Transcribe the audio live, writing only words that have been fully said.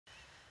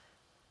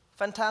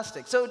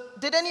Fantastic. So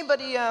did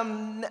anybody,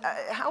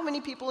 how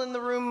many people in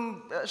the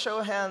room, show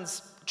of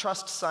hands,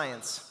 trust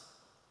science?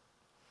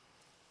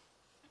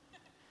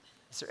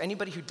 Is there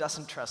anybody who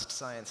doesn't trust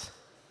science?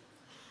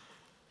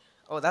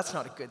 Oh, that's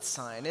not a good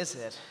sign, is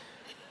it?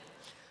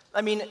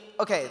 I mean,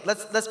 okay,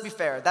 let's be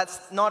fair.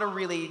 That's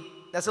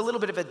a little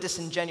bit of a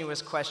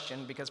disingenuous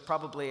question because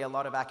probably a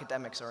lot of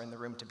academics are in the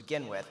room to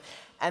begin with.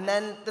 And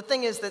then the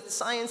thing is that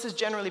science is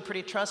generally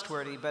pretty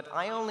trustworthy, but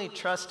I only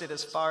trust it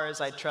as far as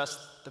I trust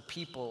the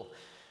people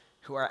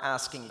who are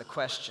asking the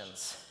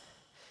questions.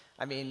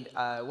 I mean,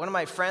 one of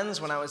my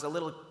friends when I was a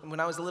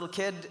little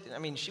kid, I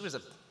mean, she was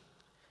a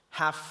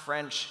half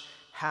French,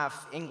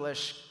 half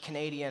English,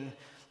 Canadian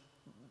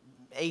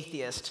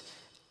atheist,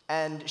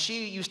 and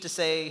she used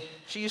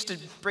to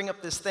bring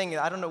up this thing,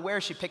 I don't know where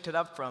she picked it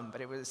up from,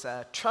 but it was,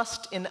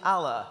 trust in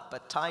Allah,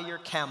 but tie your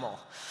camel.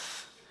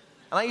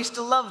 And I used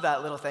to love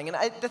that little thing. And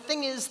the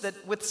thing is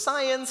that with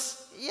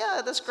science,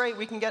 yeah, that's great,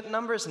 we can get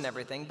numbers and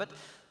everything, but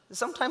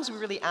sometimes we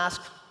really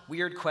ask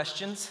weird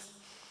questions.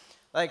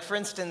 Like, for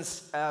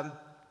instance,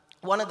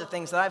 one of the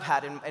things that I've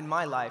had in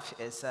my life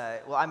is,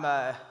 well, I'm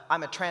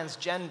a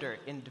transgender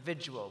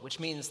individual, which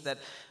means that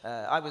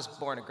I was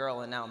born a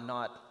girl and now I'm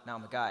not, now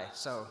I'm a guy.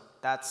 So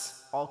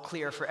that's all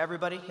clear for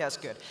everybody? Yes,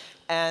 good.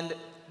 And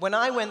when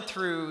I went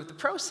through the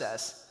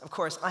process, of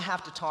course, I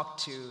have to talk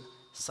to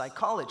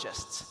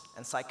psychologists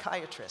and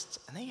psychiatrists,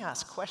 and they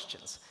ask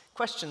questions.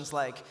 Questions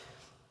like,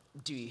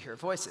 do you hear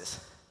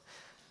voices?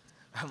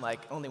 I'm like,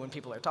 only when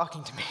people are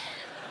talking to me.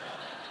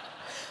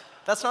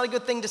 That's not a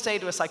good thing to say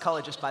to a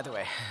psychologist, by the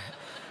way.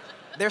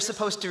 They're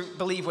supposed to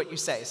believe what you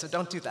say, so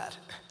don't do that.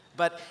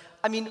 But,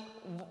 I mean,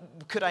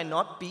 could I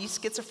not be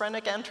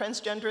schizophrenic and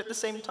transgender at the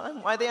same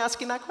time? Why are they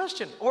asking that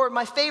question? Or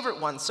my favorite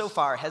one so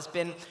far has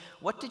been,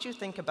 what did you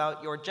think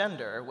about your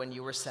gender when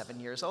you were 7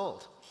 years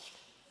old?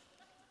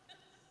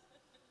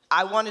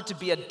 I wanted to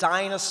be a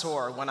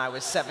dinosaur when I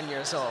was 7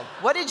 years old.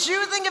 What did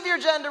you think of your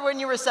gender when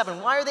you were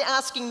 7? Why are they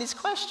asking these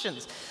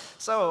questions?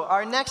 So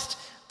our next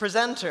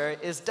presenter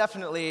is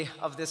definitely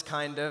of this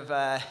kind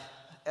of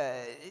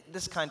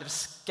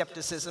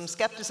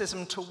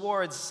skepticism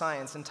towards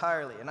science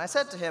entirely. And I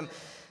said to him,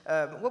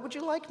 what would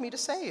you like me to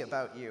say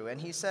about you?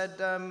 And he said,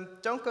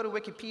 don't go to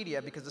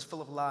Wikipedia because it's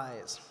full of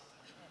lies.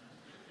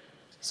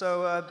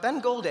 So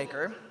Ben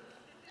Goldacre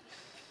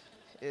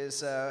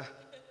was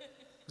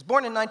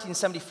born in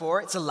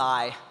 1974. It's a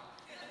lie.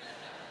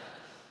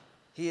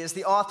 He is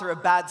the author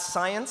of Bad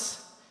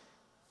Science,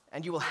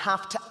 and you will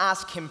have to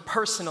ask him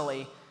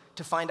personally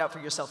to find out for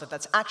yourself that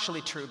that's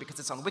actually true, because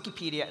it's on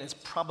Wikipedia and it's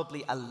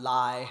probably a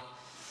lie.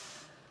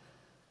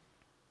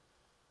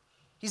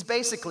 He's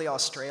basically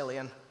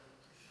Australian.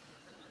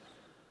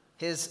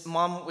 His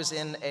mom was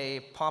in a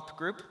pop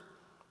group.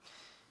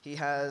 He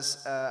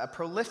has a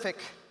prolific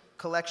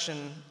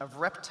collection of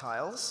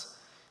reptiles,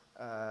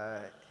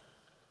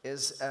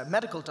 is a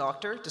medical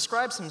doctor,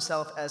 describes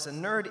himself as a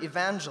nerd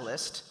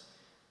evangelist,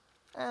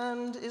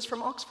 and is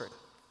from Oxford.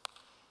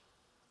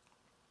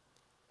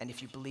 And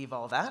if you believe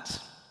all that,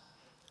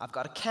 I've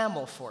got a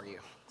camel for you.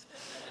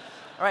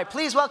 All right,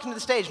 please welcome to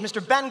the stage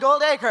Mr. Ben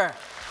Goldacre.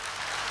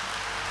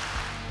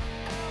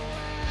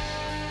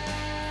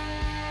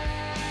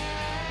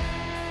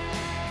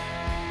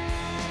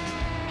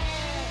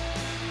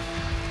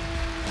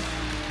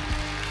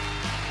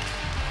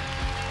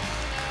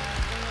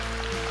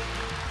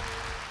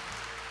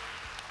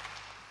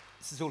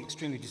 This is all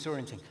extremely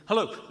disorienting.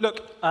 Hello, look,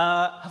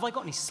 have I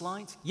got any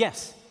slides?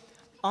 Yes.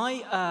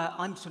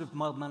 I'm sort of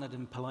mild-mannered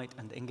and polite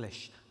and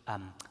English,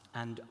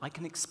 and I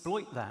can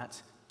exploit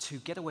that to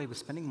get away with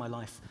spending my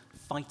life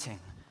fighting.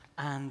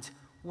 And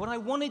what I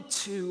wanted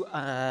to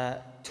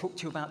talk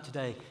to you about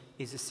today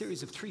is a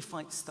series of 3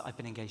 fights that I've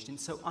been engaged in.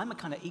 So I'm a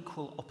kind of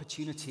equal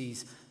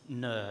opportunities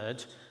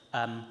nerd.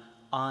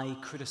 I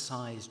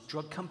criticize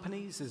drug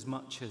companies as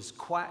much as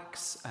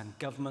quacks, and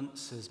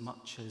governments as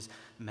much as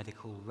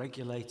medical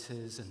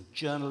regulators, and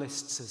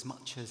journalists as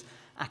much as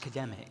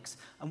academics.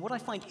 And what I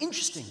find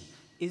interesting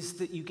is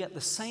that you get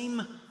the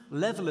same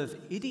level of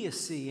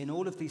idiocy in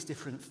all of these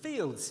different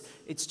fields.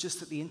 It's just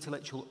that the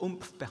intellectual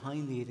oomph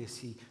behind the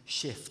idiocy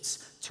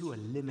shifts to a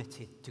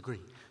limited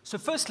degree. So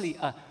firstly,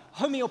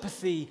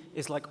 homeopathy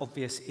is like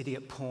obvious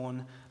idiot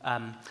porn.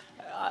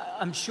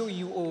 I'm sure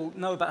you all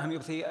know about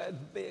homeopathy.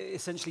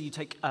 Essentially, you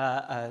take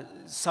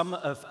some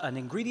of an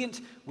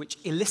ingredient which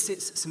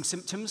elicits some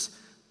symptoms,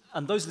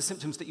 and those are the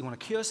symptoms that you want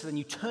to cure, so then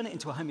you turn it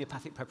into a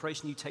homeopathic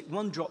preparation. You take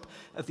 1 drop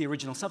of the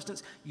original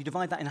substance, you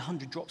divide that in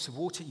 100 drops of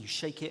water, you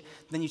shake it,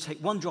 then you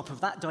take 1 drop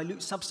of that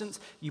dilute substance,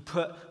 you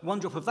put 1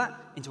 drop of that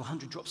into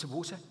 100 drops of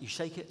water, you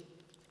shake it.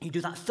 You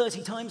do that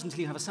 30 times until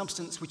you have a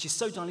substance which is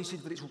so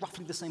diluted that it's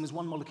roughly the same as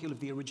 1 molecule of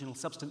the original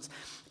substance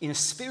in a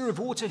sphere of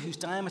water whose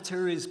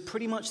diameter is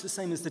pretty much the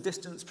same as the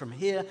distance from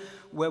here,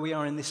 where we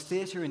are in this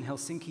theater in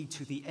Helsinki,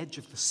 to the edge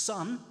of the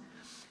sun.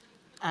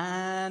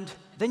 And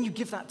then you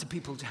give that to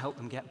people to help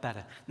them get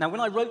better. Now, when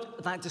I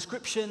wrote that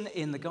description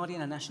in The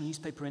Guardian, a national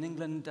newspaper in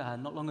England,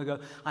 not long ago,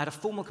 I had a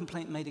formal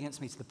complaint made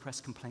against me to the Press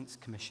Complaints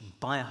Commission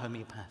by a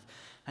homeopath.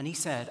 And he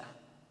said,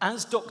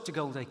 as Dr.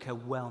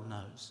 Goldacre well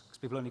knows, because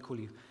people only call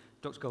you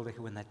Dr. Goldacre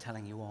when they're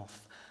telling you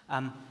off,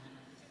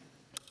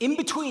 in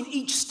between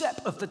each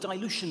step of the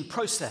dilution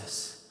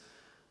process,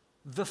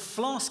 the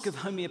flask of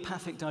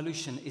homeopathic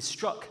dilution is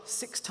struck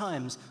 6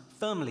 times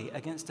firmly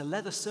against a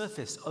leather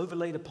surface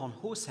overlaid upon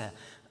horsehair.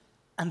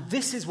 And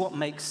this is what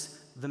makes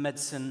the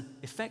medicine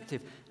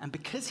effective. And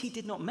because he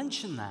did not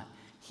mention that,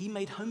 he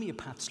made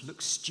homeopaths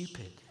look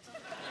stupid.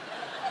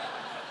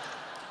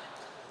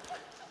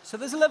 So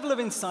there's a level of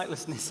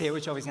insightlessness here,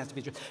 which obviously has to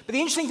be true. But the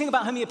interesting thing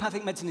about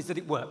homeopathic medicine is that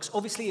it works.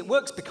 Obviously, it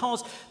works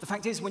because the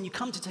fact is, when you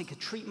come to take a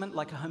treatment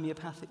like a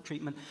homeopathic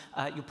treatment,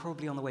 you're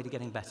probably on the way to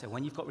getting better.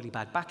 When you've got really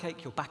bad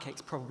backache, your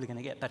backache's probably going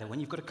to get better.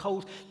 When you've got a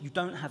cold, you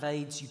don't have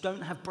AIDS, you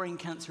don't have brain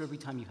cancer every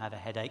time you have a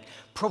headache,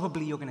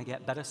 probably you're going to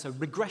get better. So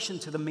regression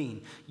to the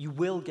mean, you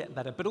will get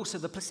better. But also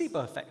the placebo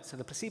effect. So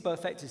the placebo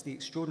effect is the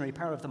extraordinary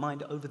power of the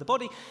mind over the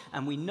body.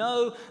 And we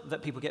know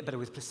that people get better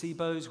with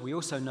placebos. We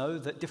also know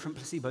that different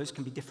placebos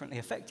can be differently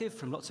effective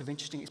from lots of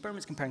interesting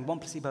experiments comparing one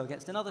placebo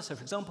against another. So,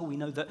 for example, we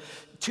know that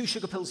 2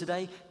 sugar pills a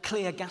day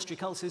clear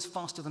gastric ulcers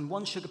faster than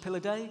 1 sugar pill a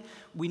day.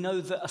 We know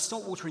that a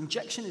saltwater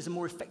injection is a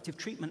more effective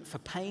treatment for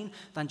pain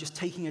than just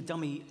taking a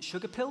dummy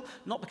sugar pill,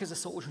 not because a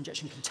saltwater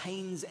injection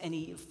contains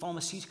any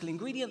pharmaceutical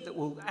ingredient that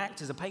will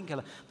act as a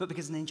painkiller, but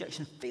because an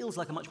injection feels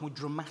like a much more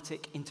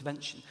dramatic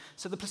intervention.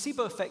 So the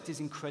placebo effect is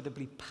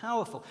incredibly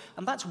powerful,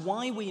 and that's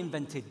why we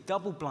invented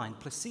double-blind,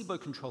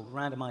 placebo-controlled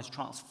randomized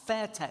trials,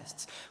 fair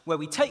tests, where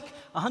we take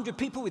 100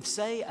 people with,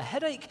 say, a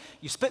headache,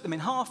 you split them in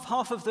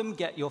half of them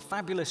get your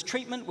fabulous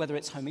treatment, whether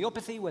it's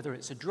homeopathy, whether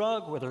it's a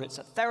drug, whether it's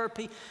a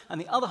therapy, and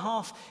the other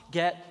half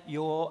get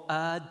your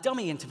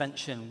dummy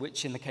intervention,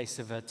 which in the case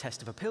of a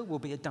test of a pill will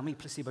be a dummy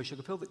placebo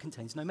sugar pill that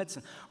contains no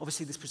medicine.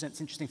 Obviously, this presents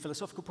interesting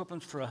philosophical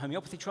problems for a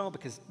homeopathy trial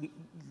because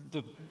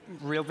the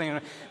real thing...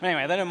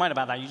 Anyway, they don't mind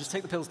about that. You just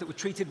take the pills that were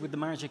treated with the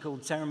magical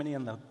ceremony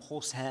and the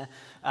horsehair,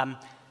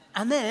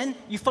 and then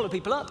you follow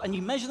people up and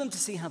you measure them to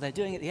see how they're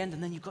doing at the end,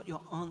 and then you've got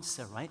your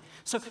answer, right?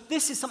 So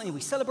this is something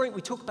we celebrate.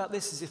 We talk about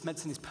this as if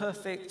medicine is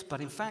perfect, but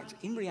in fact,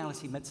 in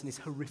reality, medicine is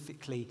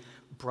horrifically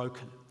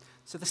broken.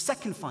 So the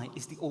second fight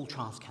is the all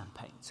trials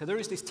campaign. So there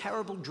is this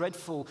terrible,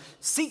 dreadful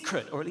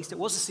secret, or at least it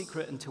was a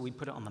secret until we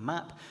put it on the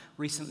map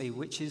recently,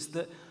 which is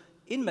that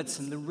in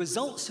medicine, the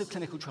results of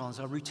clinical trials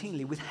are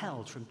routinely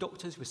withheld from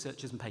doctors,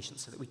 researchers, and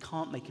patients so that we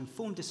can't make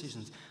informed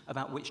decisions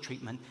about which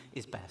treatment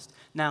is best.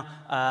 Now,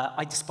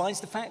 I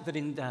despise the fact that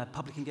in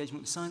public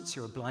engagement with science,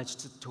 you're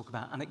obliged to talk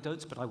about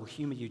anecdotes, but I will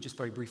humor you just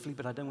very briefly,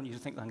 but I don't want you to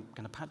think that I'm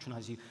going to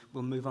patronize you.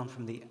 We'll move on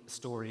from the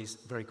stories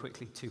very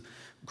quickly to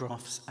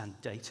graphs and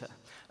data.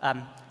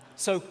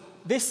 So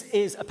this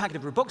is a packet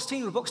of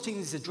reboxetine. Reboxetine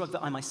is a drug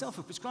that I myself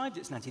have prescribed.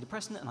 It's an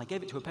antidepressant, and I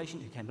gave it to a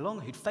patient who came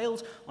along who'd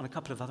failed on a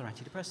couple of other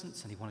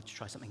antidepressants, and he wanted to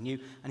try something new,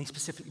 and he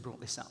specifically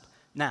brought this up.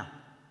 Now,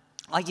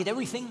 I did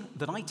everything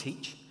that I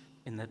teach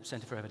in the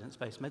Center for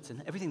Evidence-Based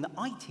Medicine, everything that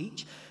I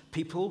teach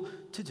people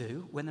to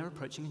do when they're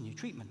approaching a new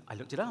treatment. I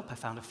looked it up. I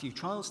found a few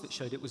trials that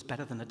showed it was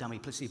better than a dummy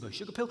placebo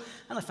sugar pill,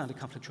 and I found a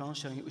couple of trials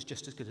showing it was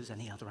just as good as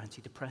any other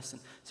antidepressant.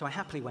 So I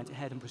happily went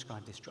ahead and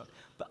prescribed this drug.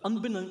 But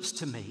unbeknownst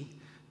to me,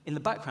 in the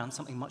background,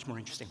 something much more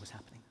interesting was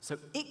happening. So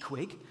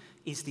IQWiG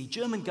is the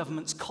German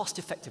government's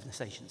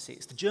cost-effectiveness agency.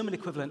 It's the German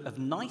equivalent of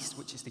NICE,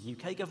 which is the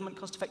UK government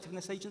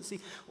cost-effectiveness agency,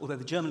 although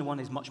the German one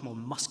is much more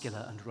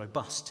muscular and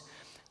robust.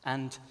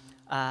 And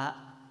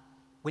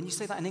when you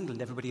say that in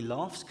England, everybody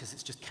laughs because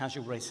it's just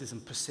casual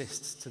racism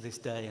persists to this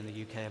day in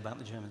the UK about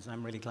the Germans. And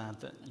I'm really glad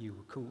that you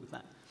were cool with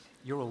that.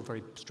 You're all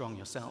very strong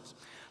yourselves.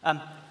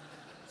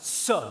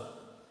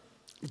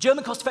 The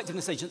German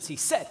Cost-Effectiveness Agency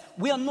said,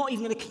 we are not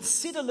even going to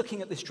consider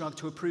looking at this drug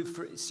to approve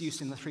for its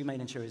use in the 3 main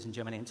insurers in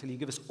Germany until you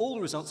give us all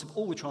the results of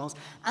all the trials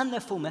and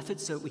their full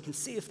methods so that we can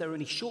see if there are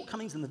any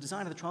shortcomings in the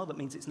design of the trial that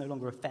means it's no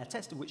longer a fair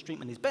test of which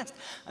treatment is best.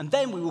 And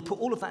then we will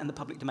put all of that in the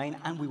public domain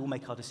and we will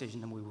make our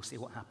decision and we will see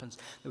what happens.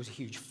 There was a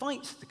huge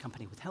fight. The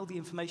company withheld the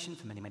information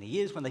for many, many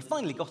years. When they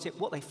finally got it,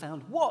 what they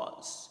found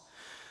was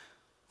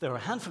there were a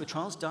handful of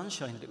trials done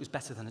showing that it was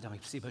better than a dummy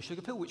placebo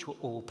sugar pill, which were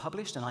all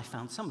published, and I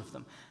found some of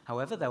them.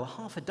 However, there were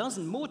half a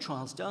dozen more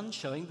trials done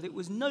showing that it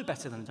was no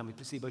better than a dummy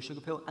placebo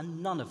sugar pill,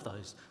 and none of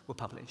those were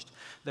published.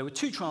 There were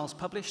 2 trials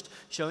published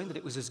showing that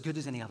it was as good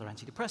as any other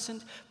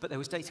antidepressant, but there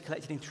was data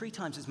collected in 3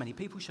 times as many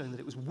people showing that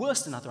it was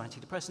worse than other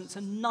antidepressants,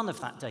 and none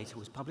of that data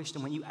was published.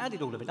 And when you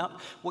added all of it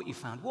up, what you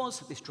found was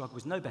that this drug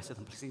was no better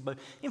than placebo,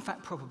 in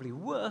fact, probably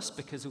worse,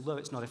 because although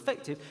it's not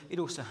effective, it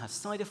also has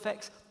side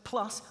effects.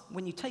 Plus,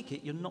 when you take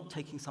it, you're not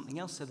taking something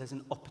else, so there's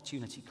an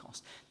opportunity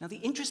cost. Now, the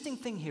interesting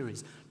thing here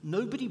is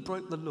nobody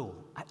broke the law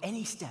at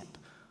any step,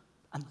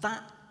 and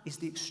that is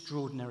the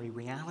extraordinary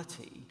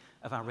reality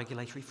of our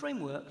regulatory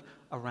framework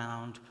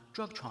around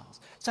drug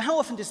trials. So how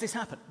often does this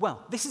happen?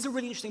 Well, this is a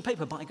really interesting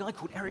paper by a guy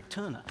called Eric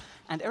Turner.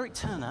 And Eric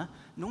Turner,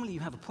 normally you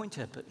have a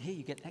pointer, but here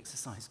you get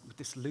exercise with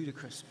this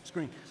ludicrous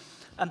screen.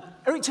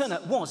 Eric Turner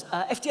was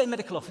an FDA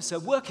medical officer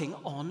working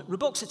on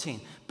reboxetine,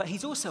 but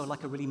he's also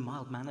like a really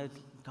mild-mannered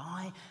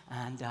guy,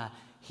 and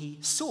he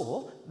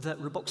saw that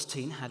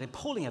reboxetine had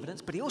appalling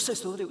evidence, but he also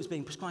saw that it was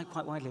being prescribed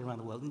quite widely around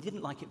the world, and he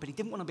didn't like it, but he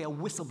didn't want to be a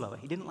whistleblower.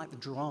 He didn't like the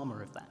drama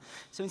of that.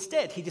 So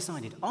instead, he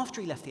decided, after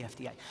he left the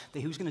FDA, that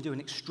he was going to do an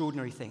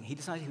extraordinary thing. He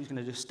decided he was going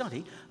to do a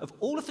study of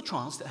all of the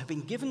trials that had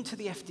been given to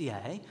the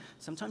FDA,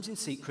 sometimes in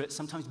secret,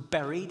 sometimes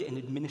buried in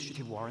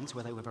administrative warrants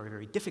where they were very,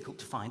 very difficult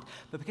to find,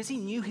 but because he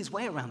knew his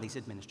way around these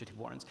administrative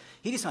warrants,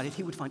 he decided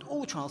he would find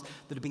all the trials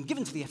that had been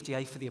given to the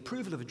FDA for the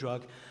approval of a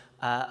drug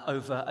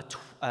over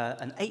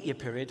an 8-year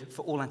period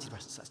for all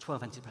antidepressants. That's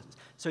 12 antidepressants.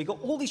 So he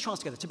got all these trials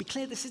together. To be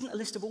clear, this isn't a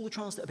list of all the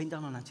trials that have been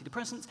done on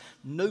antidepressants.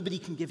 Nobody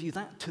can give you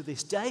that to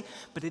this day,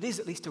 but it is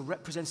at least a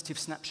representative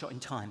snapshot in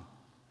time.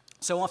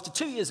 So after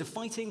 2 years of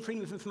fighting,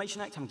 Freedom of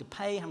Information Act, having to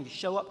pay, having to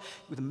show up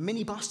with a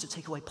minibus to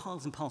take away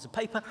piles and piles of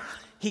paper,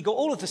 he got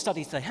all of the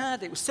studies they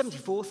had. It was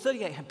 74,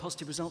 38 had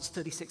positive results,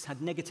 36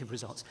 had negative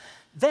results.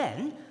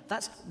 Then,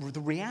 that's the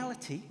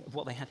reality of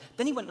what they had.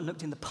 Then he went and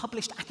looked in the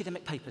published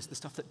academic papers, the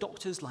stuff that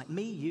doctors like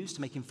me use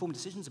to make informed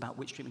decisions about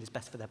which treatment is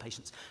best for their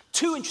patients.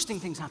 2 interesting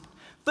things happened.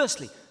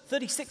 Firstly,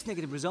 36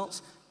 negative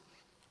results,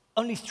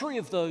 only 3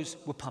 of those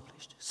were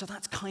published. So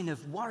that's kind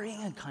of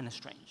worrying and kind of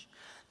strange.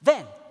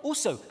 Then,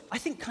 also, I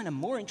think kind of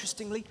more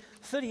interestingly,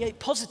 38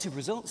 positive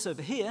results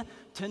over here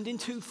turned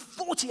into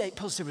 48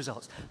 positive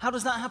results. How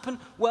does that happen?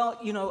 Well,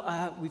 you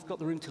know, we've got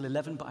the room till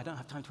 11, but I don't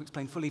have time to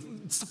explain fully.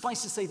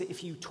 Suffice to say that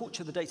if you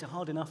torture the data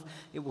hard enough,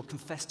 it will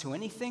confess to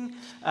anything.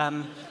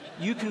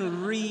 You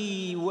can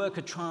rework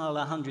a trial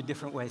 100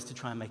 different ways to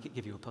try and make it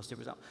give you a positive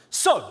result.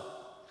 So,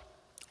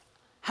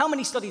 how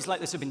many studies like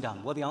this have been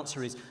done? Well, the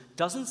answer is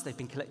dozens. They've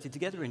been collected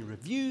together in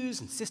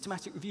reviews and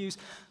systematic reviews.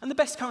 And the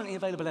best currently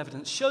available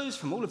evidence shows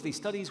from all of these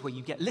studies where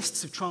you get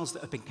lists of trials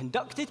that have been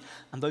conducted,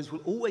 and those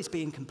will always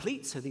be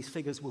incomplete, so these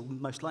figures will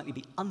most likely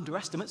be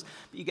underestimates.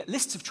 But you get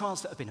lists of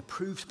trials that have been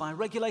approved by a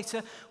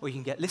regulator, or you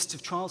can get lists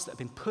of trials that have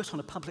been put on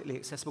a publicly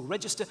accessible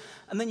register,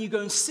 and then you go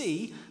and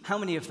see how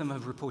many of them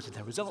have reported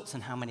their results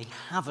and how many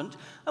haven't.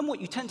 And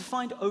what you tend to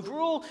find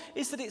overall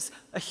is that it's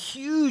a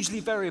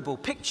hugely variable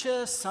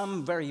picture,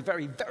 some very,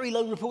 very, very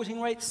low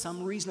reporting rates,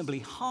 some reasonably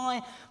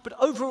high, but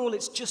overall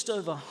it's just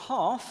over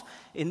half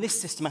in this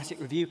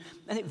systematic review,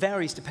 and it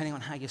varies depending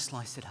on how you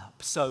slice it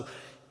up. So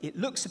it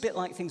looks a bit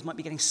like things might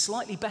be getting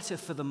slightly better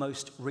for the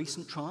most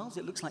recent trials.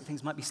 It looks like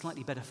things might be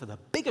slightly better for the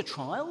bigger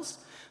trials,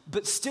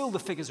 but still the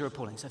figures are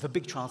appalling. So for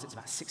big trials, it's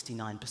about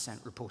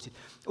 69% reported.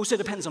 It also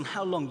depends on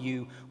how long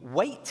you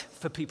wait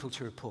for people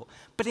to report.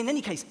 But in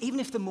any case,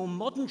 even if the more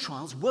modern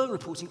trials were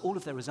reporting all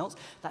of their results,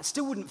 that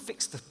still wouldn't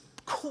fix the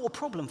core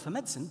problem for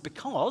medicine,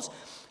 because,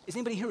 is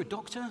anybody here a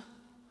doctor?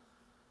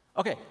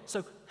 Okay,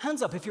 so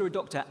hands up if you're a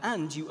doctor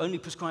and you only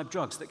prescribe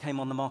drugs that came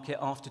on the market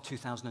after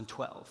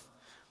 2012.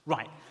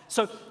 Right,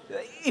 so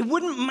it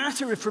wouldn't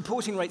matter if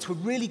reporting rates were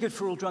really good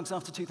for all drugs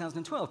after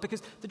 2012,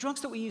 because the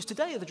drugs that we use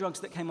today are the drugs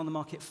that came on the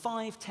market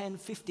 5, 10,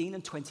 15,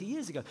 and 20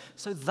 years ago.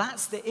 So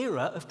that's the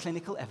era of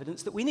clinical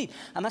evidence that we need.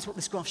 And that's what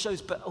this graph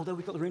shows, but although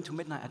we've got the room till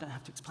midnight, I don't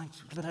have to explain,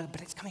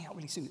 but it's coming out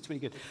really soon, it's really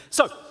good.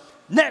 So,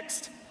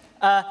 next.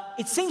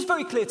 It seems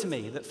very clear to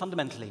me that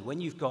fundamentally, when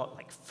you've got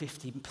like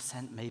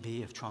 50%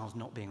 maybe of trials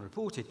not being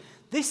reported,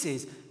 this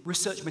is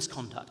research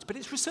misconduct. But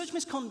it's research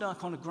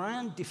misconduct on a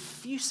grand,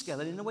 diffuse scale,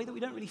 and in a way that we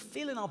don't really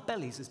feel in our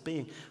bellies as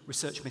being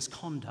research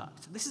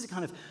misconduct. This is a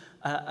kind of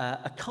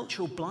a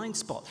cultural blind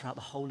spot throughout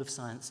the whole of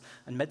science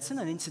and medicine.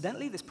 And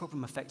incidentally, this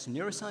problem affects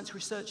neuroscience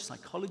research,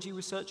 psychology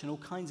research, and all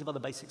kinds of other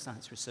basic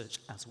science research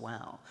as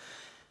well.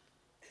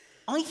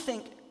 I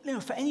think, you know,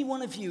 for any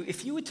one of you,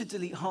 if you were to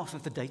delete half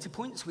of the data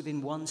points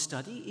within one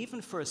study, even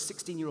for a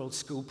 16-year-old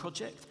school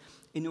project,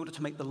 in order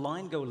to make the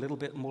line go a little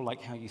bit more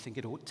like how you think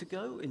it ought to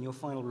go in your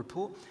final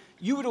report,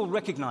 you would all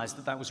recognize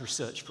that that was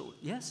research fraud,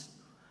 yes?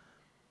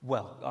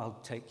 Well, I'll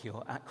take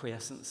your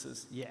acquiescence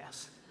as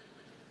yes.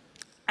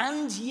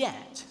 And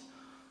yet,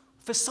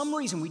 for some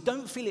reason, we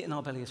don't feel it in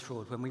our belly as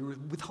fraud when we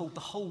withhold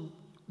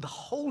the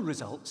whole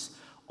results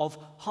of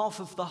half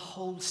of the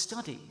whole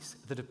studies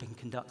that have been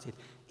conducted,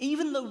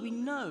 even though we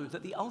know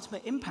that the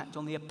ultimate impact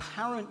on the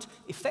apparent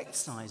effect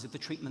size of the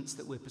treatments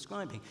that we're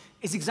prescribing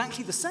is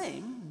exactly the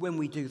same when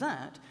we do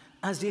that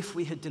as if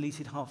we had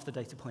deleted half the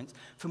data points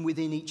from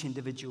within each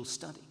individual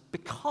study.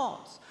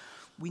 Because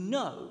we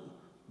know,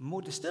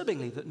 more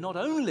disturbingly, that not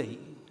only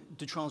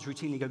do trials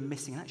routinely go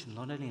missing in action,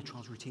 not only are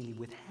trials routinely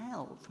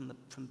withheld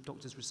from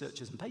doctors,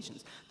 researchers, and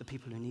patients, the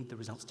people who need the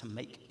results to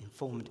make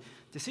informed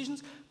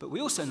decisions, but we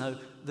also know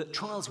that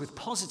trials with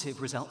positive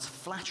results,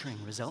 flattering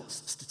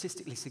results,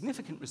 statistically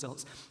significant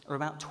results, are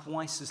about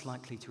twice as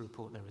likely to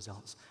report their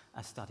results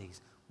as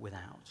studies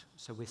without.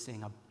 So we're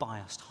seeing a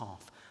biased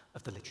half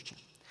of the literature.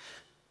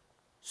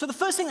 So the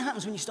first thing that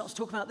happens when you start to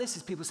talk about this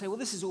is people say, well,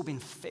 this has all been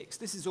fixed.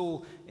 This is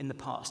all in the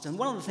past. And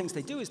one of the things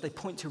they do is they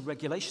point to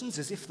regulations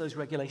as if those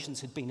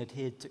regulations had been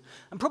adhered to.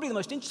 And probably the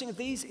most interesting of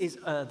these is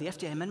the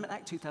FDA Amendment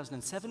Act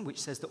 2007,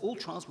 which says that all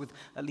trials with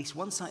at least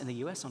one site in the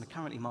US on a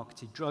currently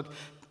marketed drug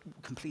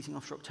completing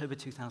after October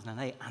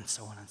 2008, and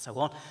so on and so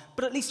on.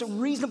 But at least a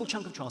reasonable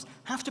chunk of trials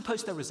have to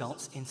post their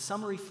results in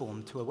summary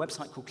form to a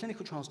website called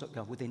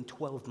clinicaltrials.gov within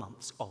 12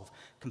 months of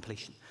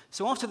completion.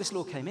 So after this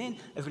law came in,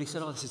 everybody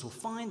said, oh, this is all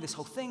fine, this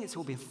whole thing, it's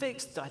all been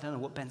fixed, I don't know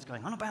what Ben's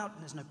going on about,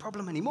 there's no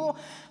problem anymore.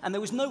 And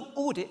there was no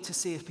audit to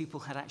see if people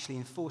had actually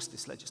enforced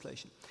this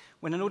legislation.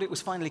 When an audit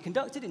was finally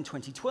conducted in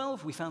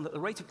 2012, we found that the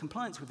rate of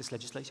compliance with this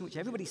legislation, which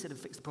everybody said had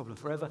fixed the problem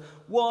forever,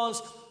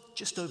 was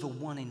just over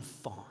 1 in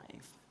 5.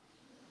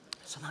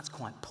 So that's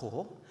quite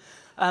poor.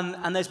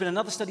 And there's been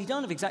another study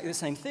done of exactly the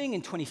same thing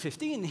in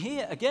 2015.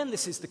 Here, again,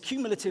 this is the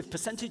cumulative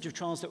percentage of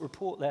trials that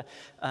report their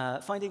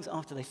findings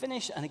after they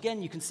finish. And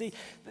again, you can see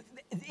that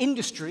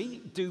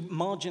industry do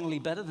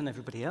marginally better than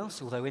everybody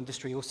else, although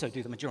industry also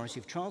do the majority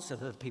of trials, so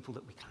they're the people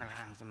that we kind of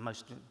have the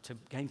most to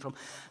gain from.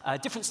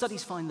 Different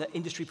studies find that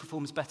industry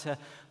performs better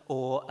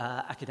or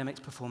academics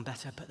perform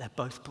better, but they're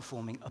both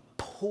performing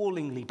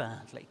appallingly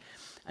badly.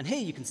 And here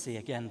you can see,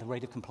 again, the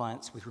rate of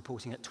compliance with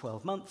reporting at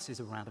 12 months is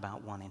around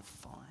about 1 in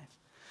 5.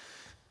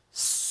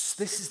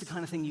 This is the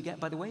kind of thing you get,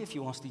 by the way, if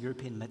you ask the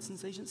European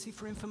Medicines Agency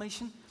for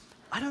information.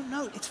 I don't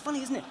know. It's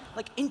funny, isn't it?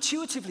 Like,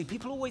 intuitively,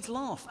 people always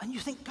laugh. And you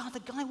think, God,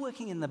 the guy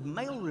working in the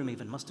mailroom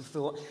even must have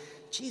thought,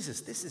 Jesus,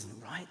 this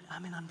isn't right. I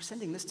mean, I'm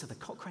sending this to the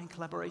Cochrane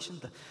collaboration,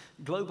 the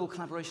global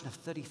collaboration of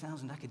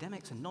 30,000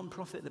 academics, a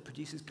non-profit that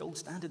produces gold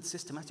standard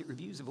systematic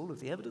reviews of all of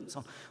the evidence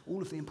on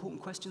all of the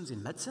important questions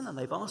in medicine. And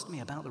they've asked me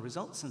about the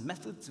results and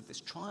methods of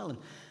this trial. And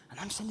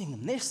I'm sending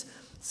them this.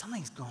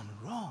 Something's gone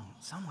wrong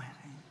somewhere.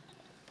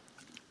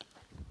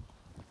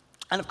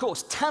 And of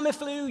course,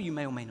 Tamiflu, you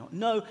may or may not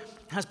know,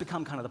 has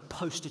become kind of the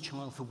poster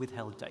child for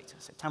withheld data.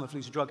 So Tamiflu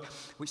is a drug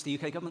which the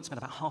UK government spent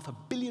about £500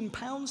 million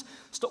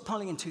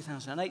stockpiling in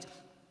 2008.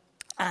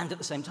 And at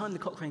the same time, the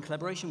Cochrane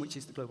collaboration, which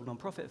is the global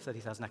non-profit of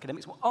 30,000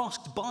 academics, were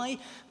asked by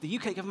the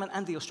UK government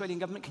and the Australian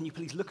government, can you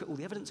please look at all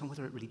the evidence on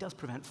whether it really does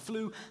prevent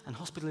flu and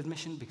hospital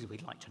admission, because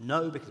we'd like to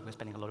know, because we're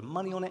spending a lot of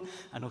money on it,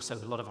 and also a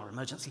lot of our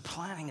emergency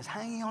planning is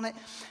hanging on it.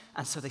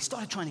 And so they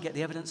started trying to get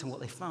the evidence, and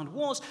what they found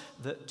was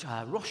that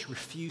Roche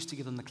refused to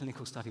give them the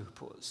clinical study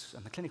reports.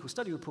 And the clinical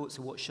study reports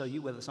are what show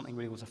you whether something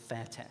really was a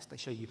fair test. They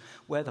show you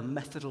where the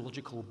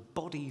methodological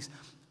bodies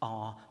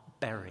are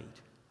buried.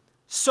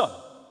 So,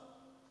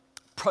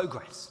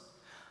 progress.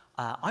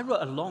 I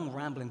wrote a long,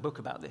 rambling book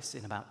about this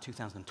in about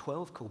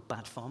 2012 called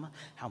Bad Pharma,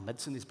 How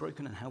Medicine is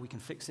Broken and How We Can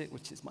Fix It,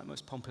 which is my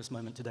most pompous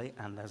moment today,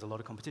 and there's a lot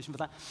of competition for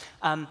that.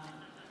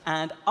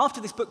 And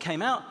after this book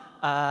came out,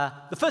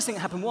 the first thing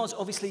that happened was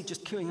obviously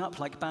just queuing up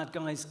like bad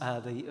guys,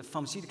 the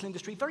pharmaceutical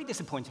industry, very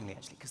disappointingly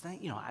actually, because they,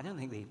 I don't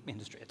think the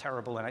industry are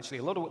terrible, and actually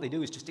a lot of what they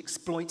do is just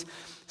exploit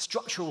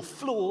structural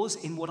flaws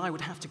in what I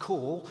would have to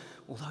call,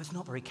 although it's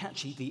not very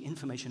catchy, the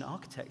information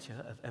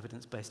architecture of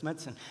evidence-based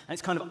medicine. And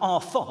it's kind of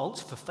our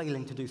fault for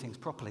failing to do things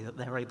properly that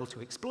they're able to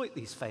exploit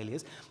these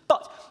failures.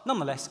 But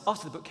nonetheless,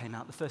 after the book came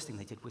out, the first thing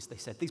they did was they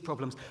said, these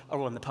problems are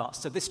all in the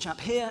past. So this chap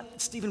here,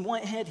 Stephen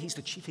Whitehead, he's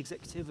the chief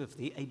executive of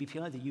the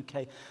ABPI,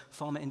 the UK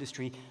pharma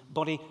industry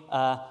body,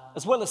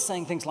 as well as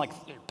saying things like,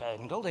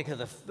 Ben Goldacre,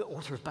 the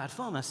author of Bad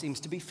Pharma, seems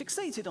to be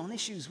fixated on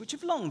issues which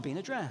have long been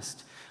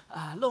addressed.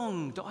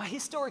 Long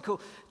historical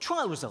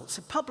trial results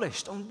are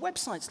published on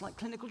websites like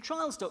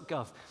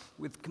clinicaltrials.gov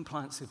with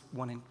compliance of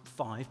 1 in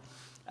 5.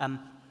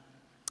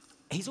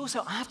 He's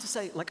also, I have to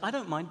say, like, I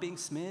don't mind being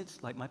smeared.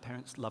 Like, my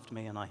parents loved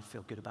me, and I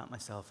feel good about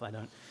myself. I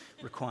don't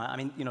require, I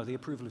mean, the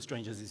approval of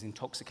strangers is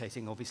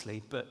intoxicating,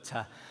 obviously, but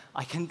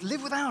I can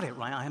live without it,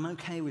 right? I am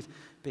okay with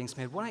being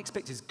smeared. What I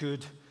expect is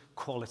good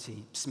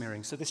quality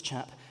smearing. So this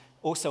chap,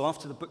 also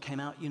after the book came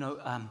out,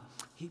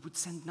 he would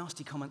send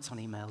nasty comments on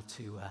email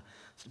to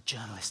sort of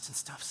journalists and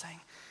stuff saying,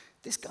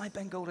 this guy,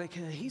 Ben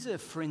Goldacre, he's a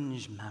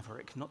fringe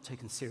maverick, not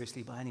taken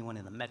seriously by anyone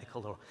in the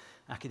medical or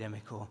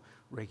academic or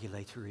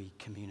regulatory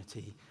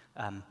community.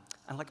 And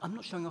like, I'm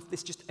not showing off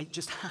this, it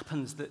just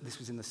happens that this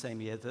was in the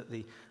same year that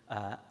the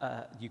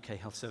UK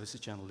Health Services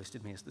Journal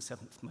listed me as the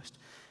 7th most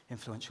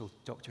influential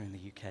doctor in the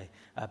UK.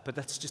 But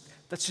that's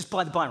just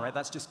by the by, right?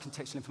 That's just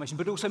contextual information.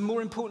 But also,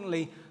 more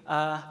importantly,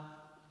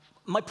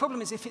 my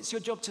problem is if it's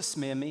your job to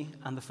smear me,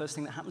 and the first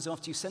thing that happens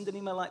after you send an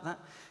email like that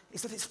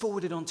is that it's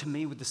forwarded on to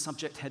me with the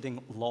subject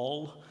heading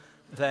LOL,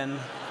 then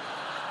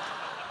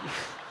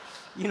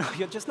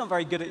you're just not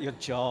very good at your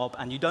job,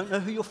 and you don't know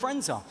who your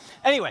friends are.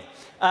 Anyway,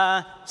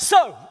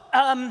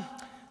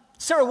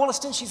 Sarah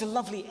Wollaston, she's a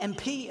lovely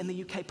MP in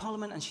the UK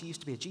Parliament, and she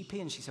used to be a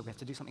GP, and she said, we have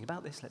to do something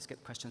about this, let's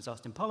get questions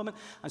asked in Parliament,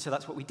 and so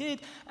that's what we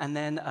did, and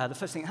then the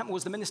first thing that happened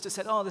was the minister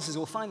said, oh, this is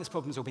all fine, this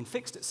problem's all been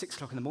fixed at 6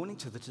 o'clock in the morning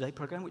to the Today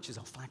programme, which is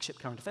our flagship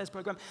current affairs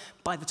programme.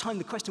 By the time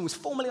the question was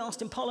formally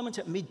asked in Parliament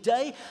at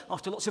midday,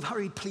 after lots of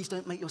hurried, please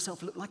don't make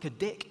yourself look like a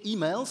dick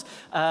emails,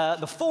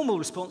 the formal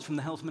response from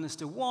the health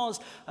minister was,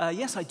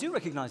 yes, I do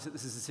recognise that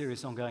this is a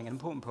serious, ongoing and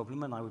important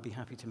problem, and I would be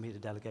happy to meet a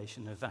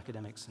delegation of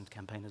academics and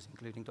campaigners,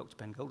 including Dr.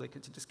 Ben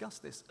Goldacre, to discuss discuss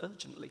this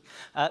urgently.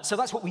 So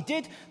that's what we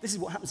did. This is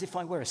what happens if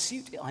I wear a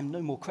suit. I'm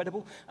no more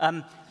credible.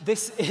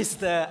 This is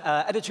the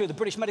editor of the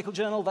British Medical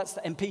Journal. That's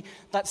the MP.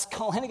 That's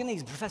Carl Hennigan.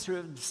 He's a professor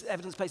of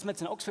evidence-based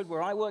medicine at Oxford,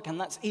 where I work. And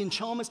that's Ian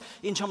Chalmers.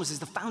 Ian Chalmers is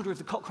the founder of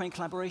the Cochrane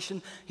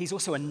collaboration. He's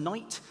also a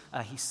knight.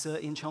 He's Sir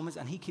Ian Chalmers,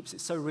 and he keeps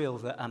it so real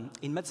that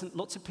in medicine,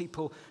 lots of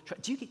people try.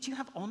 Do you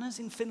have honours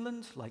in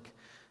Finland, like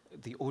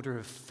the Order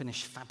of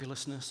Finnish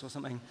Fabulousness or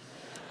something?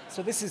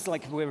 So this is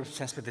like, we're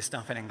obsessed with this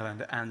stuff in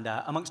England, and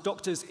amongst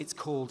doctors, it's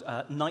called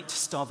knight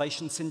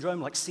starvation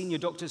syndrome. Like senior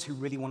doctors who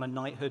really want a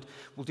knighthood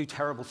will do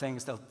terrible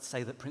things. They'll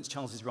say that Prince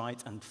Charles is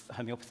right and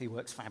homeopathy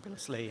works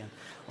fabulously and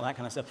all that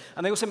kind of stuff.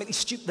 And they also make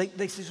these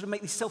they sort of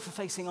make these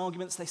self-effacing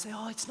arguments. They say,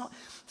 oh, it's not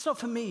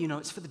for me, you know,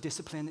 it's for the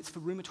discipline, it's for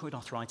rheumatoid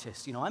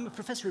arthritis. You know, I'm a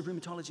professor of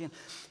rheumatology, and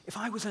if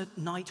I was a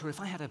knight or if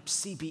I had a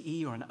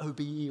CBE or an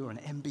OBE or an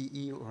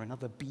MBE or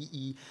another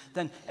BE,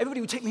 then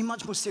everybody would take me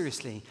much more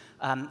seriously.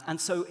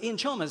 And so Ian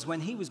Chalmers,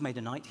 when he was made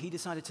a knight, he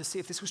decided to see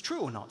if this was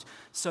true or not.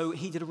 So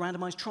he did a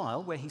randomized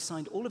trial where he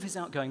signed all of his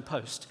outgoing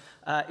post.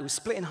 It was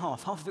split in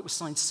half. Half of it was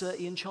signed Sir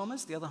Ian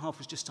Chalmers. The other half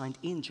was just signed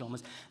Ian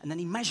Chalmers. And then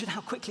he measured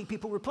how quickly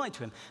people replied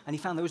to him. And he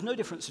found there was no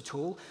difference at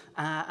all.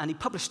 And he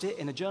published it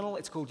in a journal.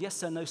 It's called Yes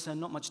Sir, No Sir,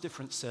 Not Much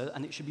Difference, Sir.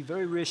 And it should be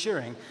very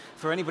reassuring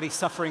for anybody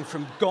suffering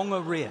from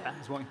gonorrhea.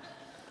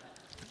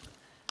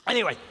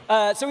 Anyway,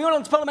 so we went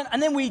on to Parliament,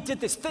 and then we did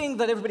this thing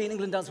that everybody in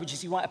England does, which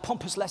is you write a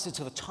pompous letter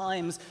to the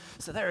Times.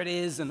 So there it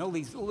is, and all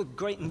the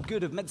great and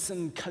good of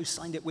medicine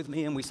co-signed it with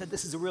me, and we said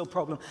this is a real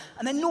problem.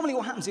 And then normally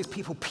what happens is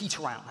people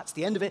peter out. That's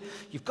the end of it.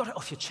 You've got it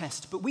off your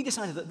chest. But we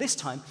decided that this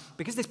time,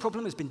 because this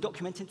problem has been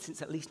documented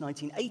since at least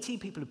 1980,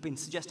 people have been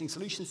suggesting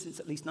solutions since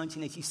at least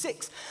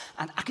 1986,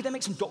 and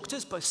academics and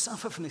doctors both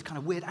suffer from this kind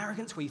of weird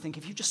arrogance where you think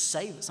if you just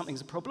say that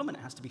something's a problem and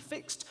it has to be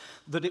fixed,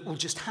 that it will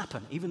just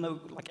happen, even though,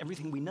 like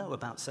everything we know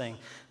about saying,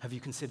 have you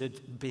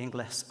considered being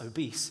less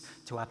obese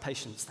to our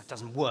patients? That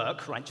doesn't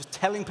work, right? Just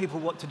telling people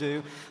what to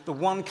do. The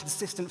one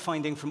consistent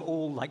finding from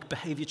all like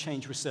behavior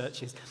change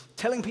research is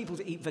telling people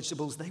to eat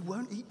vegetables, they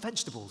won't eat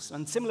vegetables.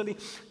 And similarly,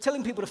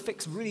 telling people to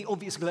fix really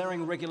obvious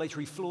glaring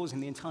regulatory flaws in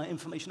the entire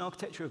information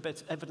architecture of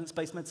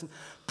evidence-based medicine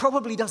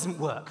probably doesn't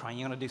work, right?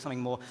 You're going to do something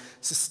more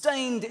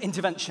sustained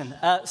intervention.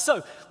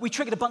 So we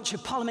triggered a bunch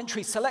of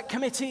parliamentary select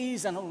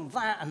committees and all of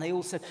that, and they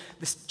all said,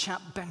 this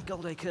chap, Ben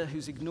Goldacre,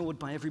 who's ignored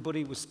by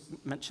everybody, was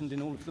mentioned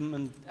in all of them,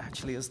 and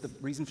actually as the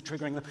reason for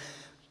triggering them.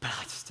 But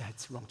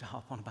it's wrong to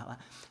harp on about that.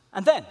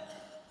 And then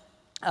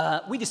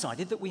we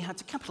decided that we had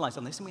to capitalize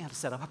on this and we had to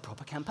set up a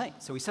proper campaign.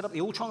 So we set up the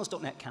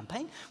alltrials.net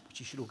campaign, which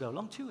you should all go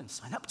along to and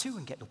sign up to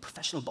and get your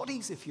professional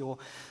bodies. If you're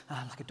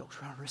like a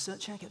doctor or a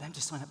researcher, get them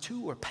to sign up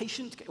to, or a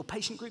patient, get your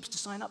patient groups to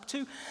sign up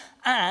to.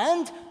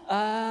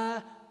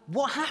 And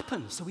what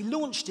happened? So we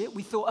launched it.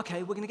 We thought,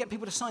 okay, we're going to get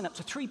people to sign up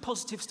to 3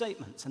 positive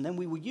statements, and then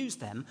we will use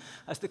them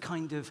as the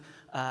kind of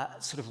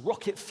sort of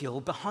rocket fuel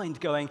behind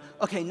going,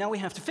 okay, now we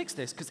have to fix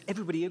this because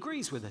everybody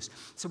agrees with us.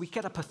 So we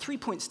get up a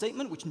 3-point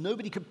statement which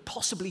nobody could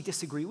possibly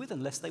disagree with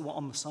unless they were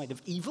on the side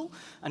of evil,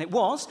 and it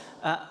was,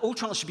 all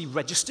trials should be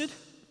registered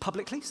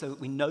publicly so that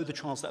we know the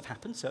trials that have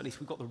happened, so at least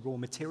we've got the raw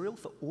material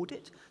for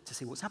audit to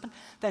see what's happened.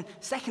 Then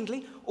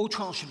secondly, all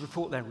trials should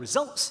report their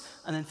results.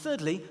 And then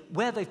thirdly,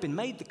 where they've been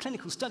made, the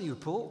clinical study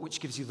report,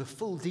 which gives you the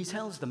full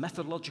details, the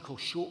methodological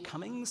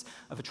shortcomings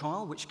of a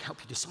trial, which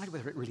help you decide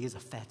whether it really is a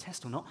fair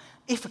test or not.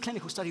 If a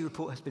clinical study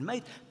report has been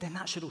made, then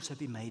that should also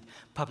be made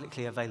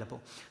publicly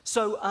available.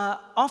 So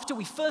after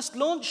we first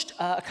launched,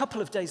 a couple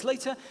of days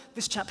later,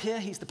 this chap here,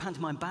 he's the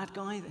pantomime bad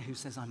guy who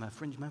says I'm a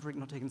fringe maverick,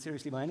 not taken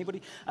seriously by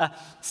anybody,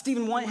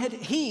 Stephen Whitehead,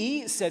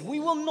 he said, we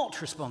will not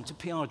respond to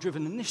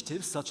PR-driven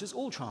initiatives such as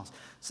all trials.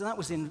 So that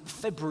was in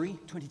February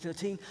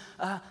 2013.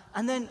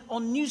 And then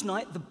on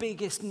Newsnight, the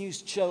biggest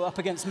news show up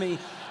against me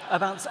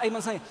about 8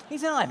 months later, he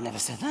said, I've never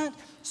said that.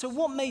 So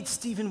what made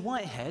Stephen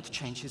Whitehead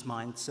change his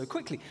mind so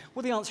quickly?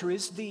 Well, the answer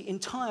is the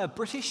entire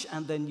British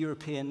and then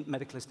European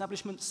medical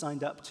establishment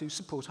signed up to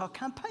support our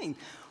campaign,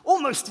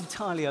 almost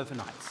entirely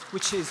overnight,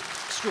 which is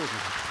extraordinary.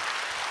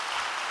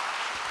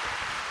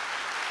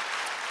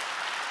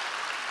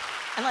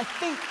 And I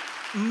think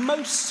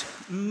most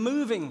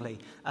movingly,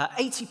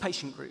 80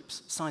 patient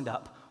groups signed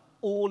up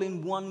all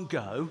in one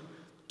go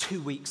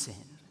 2 weeks in.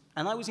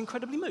 And I was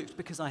incredibly moved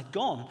because I had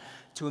gone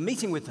to a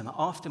meeting with them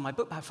after my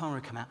book Bad Pharma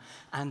had come out,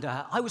 and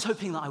I was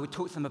hoping that I would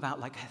talk to them about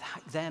like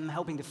them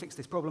helping to fix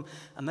this problem,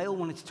 and they all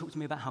wanted to talk to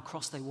me about how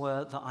cross they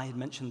were that I had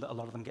mentioned that a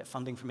lot of them get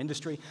funding from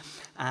industry.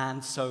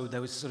 And so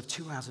there was sort of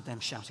 2 hours of them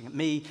shouting at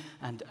me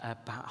and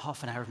about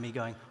half an hour of me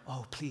going,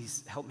 oh,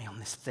 please help me on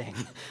this thing.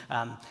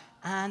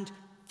 And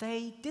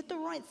they did the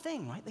right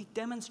thing, right? They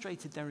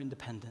demonstrated their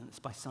independence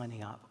by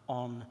signing up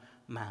en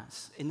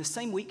masse. In the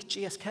same week,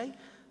 GSK,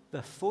 the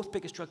 4th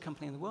biggest drug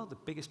company in the world, the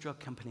biggest drug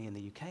company in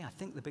the UK, I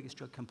think the biggest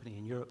drug company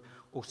in Europe,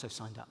 also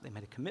signed up. They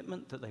made a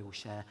commitment that they will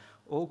share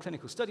all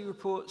clinical study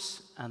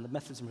reports and the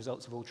methods and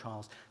results of all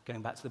trials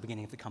going back to the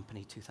beginning of the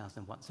company,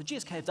 2001. So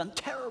GSK have done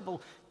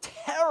terrible,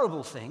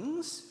 terrible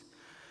things,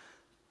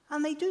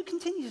 and they do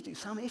continue to do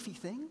some iffy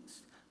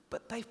things.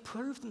 but they've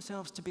proved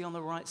themselves to be on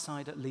the right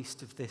side, at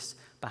least, of this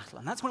battle.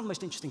 And that's one of the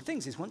most interesting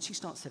things, is once you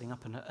start setting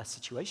up a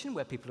situation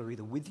where people are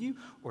either with you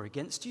or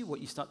against you, what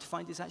you start to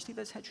find is actually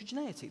there's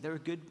heterogeneity. There are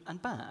good and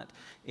bad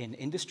in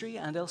industry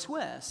and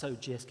elsewhere. So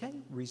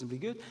GSK, reasonably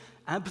good.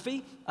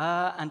 AbbVie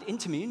and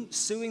Intermune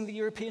suing the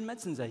European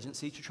Medicines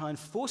Agency to try and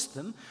force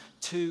them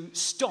to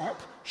stop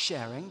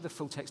sharing the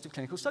full text of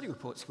clinical study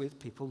reports with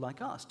people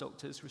like us,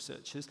 doctors,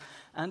 researchers,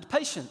 and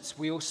patients.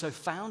 We also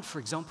found, for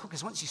example,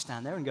 because once you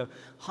stand there and go,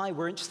 hi,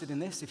 we're interested in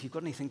this, if you've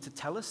got anything to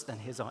tell us, then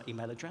here's our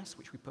email address,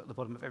 which we put at the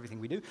bottom of everything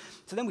we do.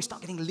 So then we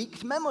start getting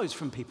leaked memos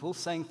from people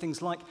saying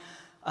things like,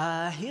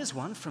 here's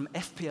one from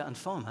FPIA and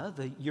Pharma,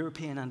 the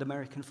European and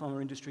American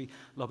pharma industry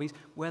lobbies,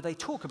 where they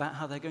talk about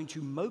how they're going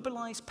to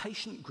mobilize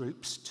patient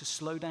groups to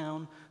slow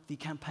down the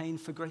campaign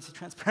for greater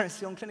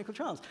transparency on clinical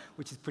trials,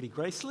 which is pretty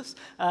graceless.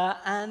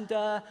 And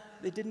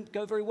it didn't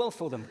go very well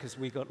for them, because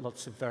we got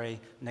lots of very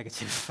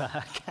negative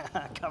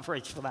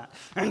coverage for that.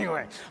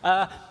 Anyway,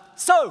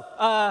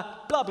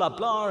 blah, blah,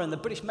 blah, and the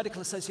British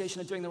Medical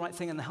Association are doing the right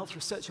thing, and the Health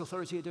Research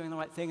Authority are doing the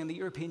right thing, and the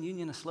European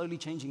Union are slowly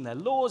changing their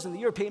laws, and the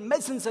European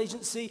Medicines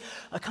Agency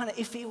are kind of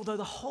iffy, although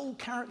the whole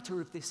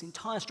character of this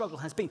entire struggle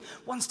has been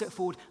one step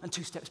forward and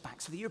two steps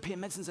back. So the European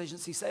Medicines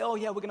Agency say, oh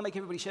yeah, we're going to make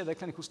everybody share their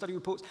clinical study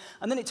reports,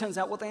 and then it turns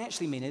out what they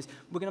actually mean is,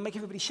 we're going to make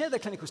everybody share their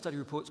clinical study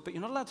reports, but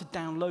you're not allowed to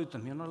download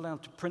them, you're not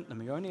allowed to print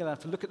them, you're only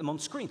allowed to look at them on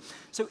screen.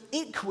 So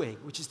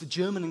IQWiG, which is the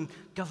German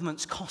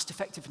government's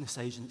cost-effectiveness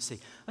agency,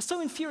 are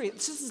so infuriated.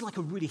 This is like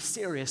a really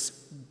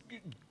serious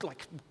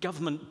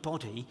government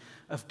body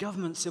of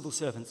government civil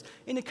servants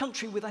in a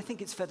country with, I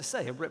think it's fair to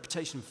say, a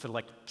reputation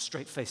for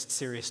straight-faced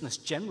seriousness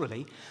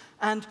generally.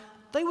 And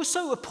they were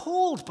so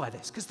appalled by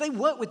this, because they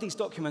work with these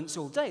documents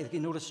all day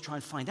in order to try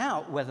and find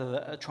out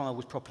whether a trial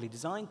was properly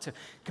designed, to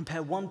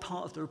compare one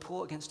part of the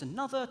report against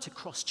another, to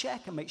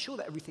cross-check and make sure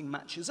that everything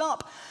matches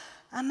up.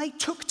 And they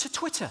took to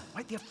Twitter,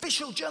 the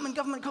official German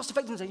government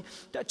cost-effectiveness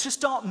agency, to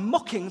start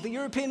mocking the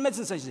European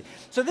Medicines Agency.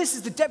 So this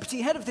is the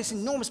deputy head of this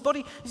enormous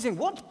body. He's saying,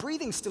 what?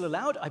 Breathing's still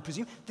allowed, I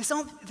presume.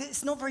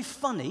 It's not very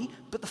funny,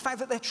 but the fact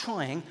that they're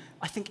trying,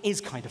 I think,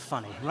 is kind of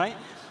funny, right?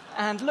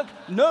 And look,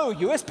 no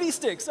USB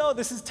sticks. Oh,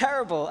 this is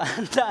terrible.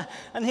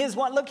 And here's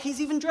one. Look,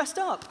 he's even dressed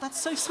up.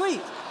 That's so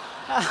sweet.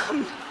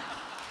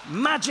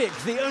 Magic,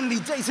 the only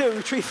data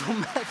retrieval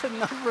method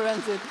not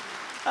prevented.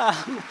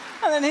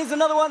 And then here's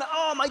another one.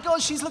 Oh my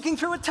gosh, she's looking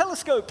through a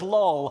telescope,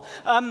 lol.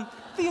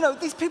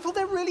 These people,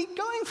 they're really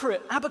going for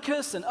it.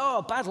 Abacus and,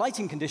 bad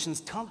lighting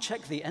conditions, can't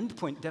check the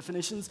endpoint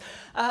definitions.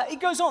 It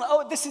goes on.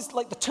 Oh, this is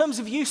the terms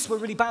of use were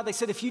really bad. They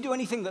said if you do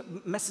anything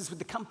that messes with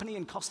the company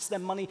and costs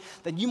them money,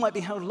 then you might be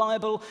held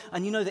liable.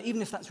 And you know that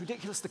even if that's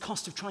ridiculous, the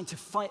cost of trying to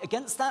fight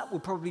against that will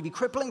probably be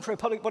crippling for a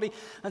public body.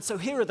 And so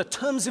here are the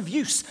terms of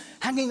use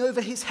hanging over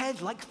his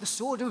head like the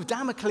sword of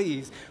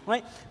Damocles,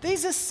 right?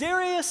 These are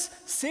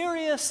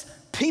serious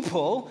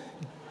people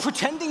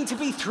pretending to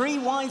be three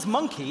wise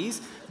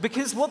monkeys,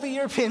 because what the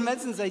European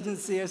Medicines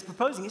Agency is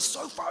proposing is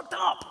so fucked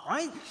up,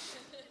 right?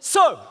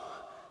 So,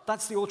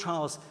 that's the All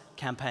Trials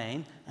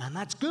campaign, and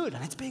that's good,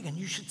 and it's big, and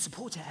you should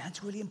support it, and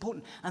it's really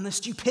important. And the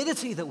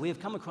stupidity that we have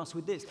come across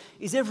with this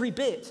is every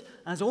bit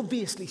as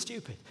obviously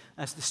stupid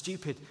as the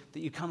stupid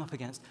that you come up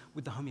against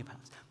with the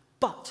homeopaths.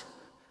 But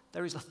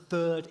there is a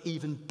third,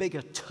 even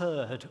bigger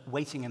turd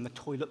waiting in the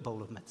toilet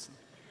bowl of medicine,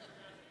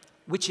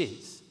 which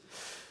is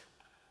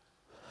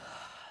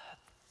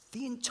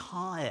the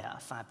entire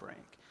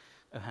fabric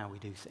of how we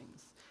do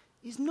things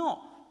is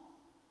not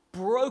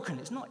broken,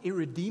 it's not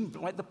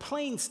irredeemable. The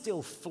plane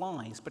still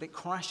flies, but it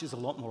crashes a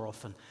lot more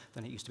often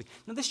than it used to be.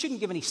 Now, this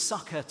shouldn't give any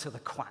succor to the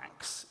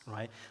quacks,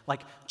 right?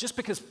 Just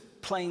because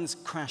planes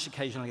crash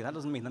occasionally, that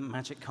doesn't mean that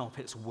magic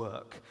carpets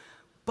work.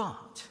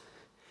 But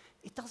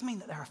it does mean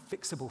that there are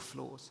fixable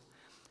flaws.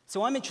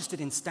 So I'm interested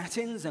in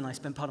statins, and I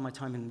spend part of my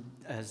time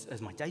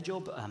as my day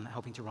job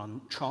helping to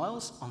run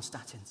trials on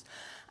statins.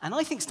 And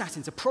I think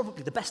statins are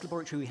probably the best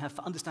laboratory we have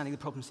for understanding the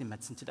problems in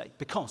medicine today,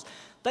 because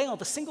they are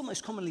the single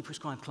most commonly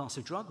prescribed class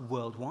of drug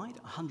worldwide.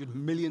 100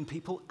 million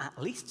people at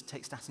least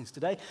take statins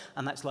today,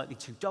 and that's likely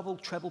to double,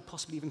 treble,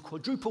 possibly even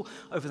quadruple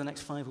over the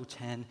next 5 or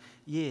 10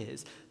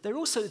 years. They're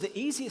also the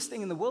easiest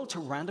thing in the world to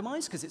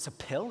randomize, because it's a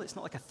pill. It's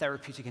not like a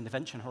therapeutic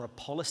intervention or a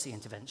policy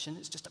intervention.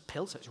 It's just a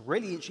pill, so it's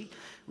really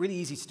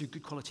easy to do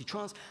good quality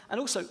trials. And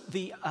also,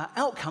 the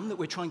outcome that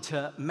we're trying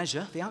to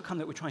measure, the outcome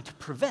that we're trying to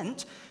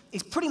prevent,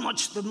 is pretty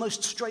much the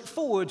most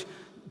straightforward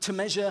to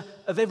measure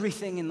of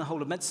everything in the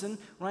whole of medicine,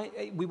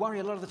 right? We worry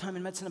a lot of the time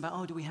in medicine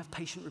about, do we have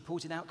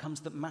patient-reported outcomes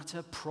that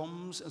matter,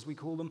 PROMs, as we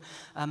call them.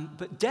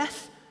 But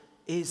death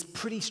is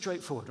pretty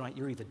straightforward, right?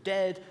 You're either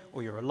dead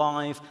or you're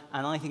alive,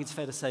 and I think it's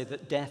fair to say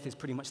that death is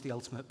pretty much the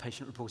ultimate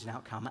patient-reported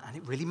outcome, and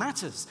it really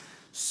matters.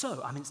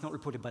 So, it's not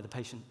reported by the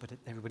patient, but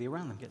everybody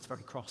around them gets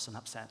very cross and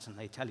upset, and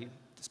they tell you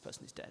this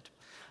person is dead.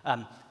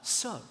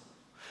 Statins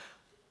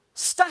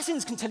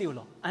Statins can tell you a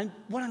lot, and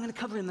what I'm going to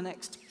cover in the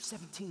next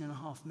 17 and a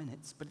half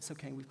minutes, but it's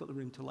okay, we've got the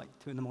room till like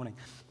 2 in the morning,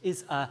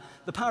 is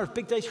the power of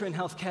big data in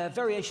healthcare,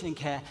 variation in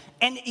care,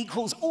 N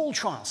equals all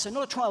trials. So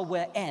not a trial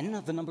where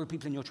N, the number of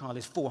people in your trial,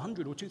 is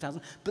 400 or 2,000,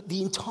 but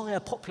the entire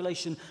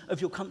population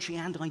of your country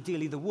and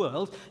ideally the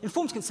world,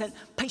 informed consent,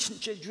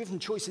 patient-driven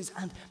choices,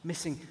 and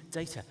missing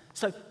data.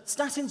 So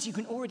statins you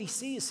can already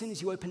see as soon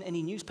as you open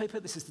any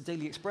newspaper. This is the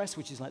Daily Express,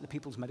 which is like the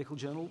People's Medical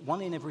Journal.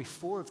 1 in every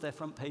 4 of their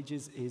front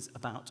pages is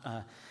about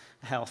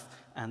health,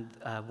 and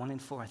 1 in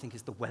 4, I think,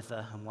 is the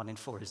weather, and 1 in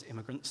 4 is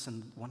immigrants,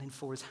 and 1 in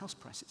 4 is house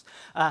prices.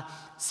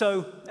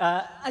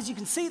 As you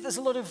can see, there's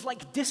a lot of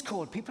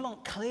discord. People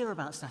aren't clear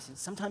about statins.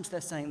 Sometimes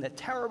they're saying they're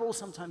terrible,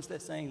 sometimes they're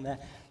saying they're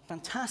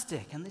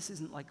fantastic, and this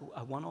isn't like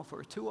a one-off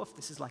or a two-off,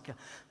 this is like a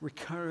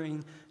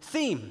recurring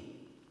theme.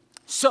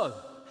 So,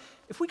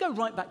 if we go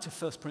right back to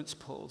first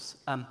principles,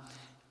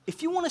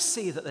 if you want to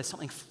see that there's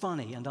something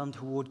funny and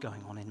untoward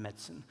going on in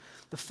medicine,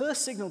 the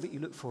first signal that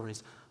you look for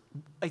is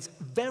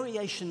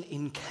variation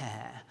in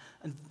care,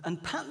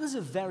 and patterns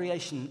of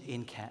variation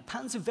in care,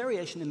 patterns of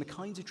variation in the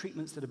kinds of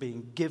treatments that are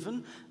being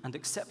given and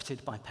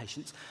accepted by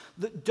patients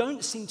that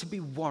don't seem to be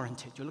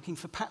warranted. You're looking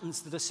for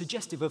patterns that are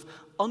suggestive of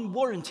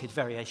unwarranted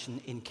variation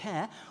in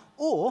care,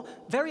 or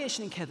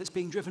variation in care that's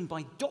being driven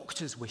by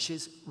doctors'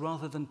 wishes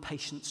rather than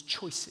patients'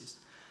 choices.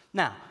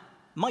 Now,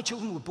 my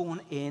children were born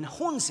in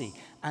Hornsey,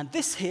 and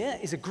this here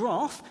is a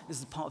graph. This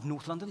is a part of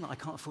North London that I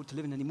can't afford to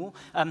live in anymore.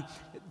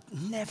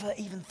 Never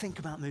even think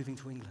about moving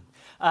to England.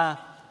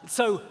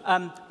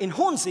 In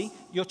Hornsey,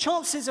 your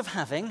chances of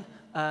having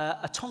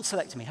a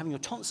tonsillectomy, having your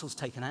tonsils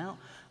taken out,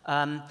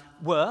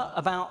 were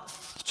about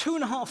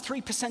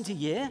 2.5–3% a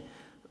year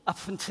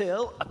up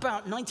until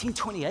about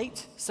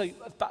 1928. So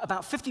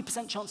about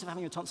 50% chance of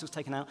having your tonsils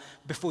taken out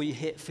before you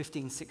hit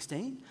 15,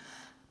 16.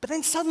 But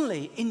then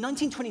suddenly, in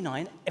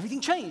 1929,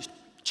 everything changed.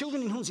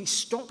 Children in Hornsey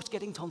stopped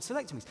getting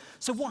tonsillectomies.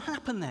 So what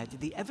happened there? Did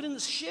the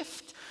evidence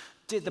shift?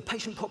 Did the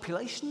patient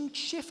population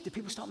shift? Did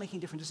people start making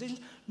different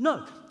decisions?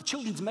 No. The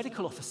children's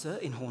medical officer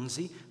in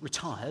Hornsey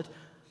retired,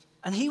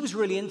 and he was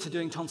really into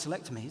doing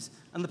tonsillectomies,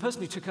 and the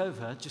person who took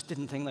over just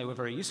didn't think they were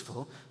very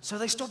useful, so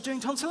they stopped doing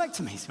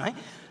tonsillectomies, right?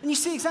 And you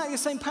see exactly the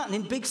same pattern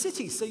in big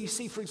cities. So you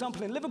see, for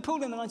example, in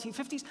Liverpool in the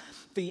 1950s,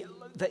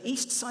 the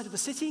east side of the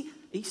city,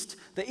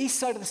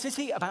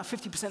 about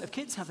 50% of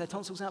kids have their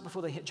tonsils out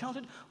before they hit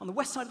childhood. On the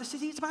west side of the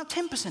city, it's about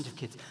 10% of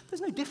kids.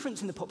 There's no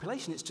difference in the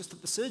population. It's just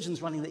that the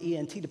surgeons running the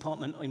ENT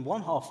department in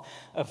one half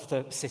of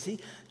the city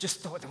just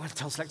thought, well,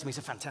 tonsillectomies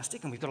are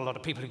fantastic, and we've got a lot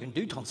of people who can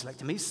do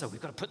tonsillectomies, so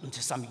we've got to put them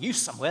to some use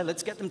somewhere.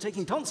 Let's get them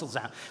taking tonsils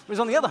out. Whereas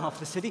on the other half of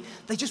the city,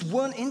 they just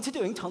weren't into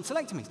doing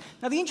tonsillectomies.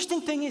 Now, the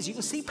interesting thing is you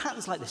can see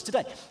patterns like this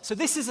today. So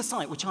this is a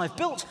site which I've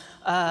built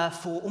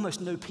for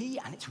almost no P,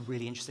 and it's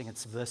really interesting and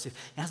subversive.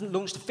 It hasn't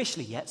launched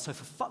officially yet, so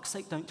for fuck's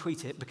sake, don't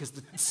tweet it, because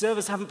the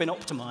servers haven't been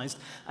optimized,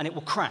 and it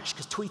will crash,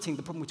 because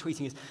the problem with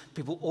tweeting is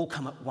people all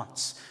come at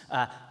once.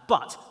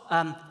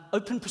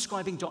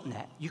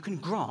 Openprescribing.net, you can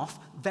graph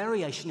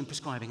variation in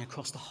prescribing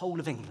across the whole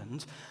of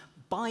England.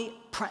 By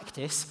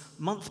practice,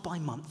 month by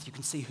month, you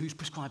can see who's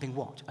prescribing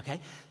what,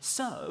 okay?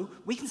 So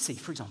we can see,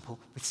 for example,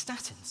 with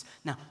statins.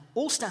 Now,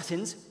 all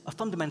statins are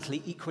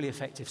fundamentally equally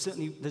effective.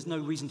 Certainly, there's no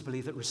reason to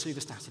believe that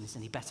rosuvastatin is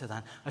any better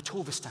than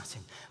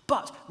atorvastatin.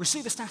 But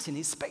rosuvastatin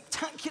is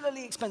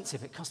spectacularly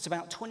expensive. It costs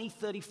about 20,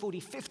 30, 40,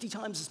 50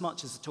 times as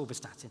much as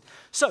atorvastatin.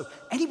 So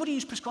anybody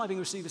who's prescribing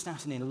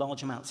rosuvastatin in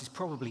large amounts is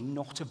probably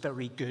not a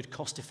very good,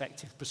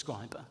 cost-effective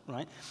prescriber,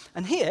 right?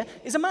 And here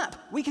is a map.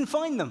 We can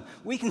find them.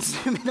 We can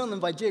zoom in on them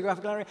by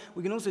geographical area.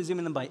 We can also zoom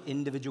in them by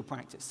individual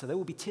practice. So there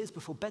will be tears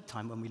before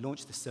bedtime when we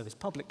launch this service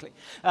publicly.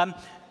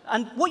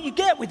 And what you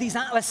get with these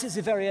atlases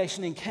of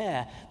variation in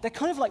care, they're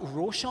kind of like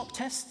Rorschach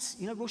tests.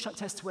 You know, Rorschach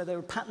tests where there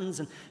are patterns,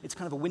 and it's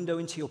kind of a window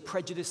into your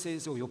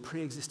prejudices or your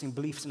pre-existing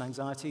beliefs and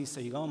anxieties. So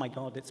you go, oh my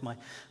God, it's my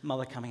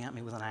mother coming at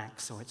me with an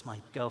axe, or it's my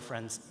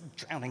girlfriend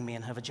drowning me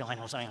in her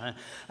vagina or something.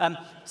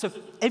 So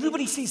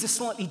everybody sees a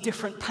slightly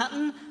different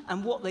pattern,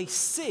 and what they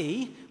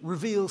see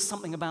reveals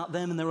something about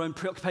them and their own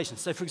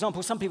preoccupations. So for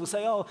example, some people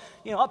say, oh,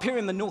 you know, up here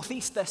in the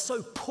Northeast, they're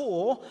so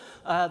poor,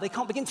 they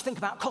can't begin to think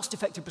about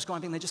cost-effective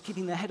prescribing. They're just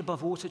keeping their head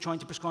above water, trying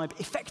to prescribe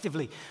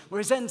effectively.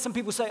 Whereas then some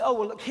people say, oh,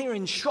 well, look, here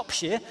in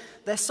Shropshire,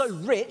 they're so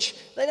rich,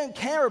 they don't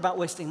care about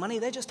wasting money.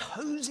 They're just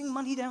hosing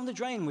money down the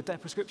drain with their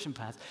prescription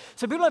pads.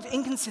 So people have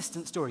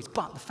inconsistent stories.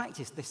 But the fact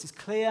is, this is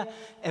clear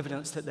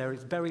evidence that there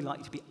is very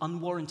likely to be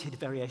unwarranted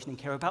variation in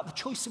care about the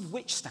choice of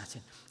which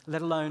statin,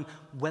 let alone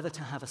whether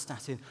to have a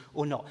statin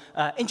or not.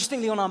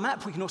 Interestingly, on our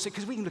map, we can also,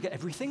 because we can look at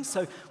everything,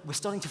 so we're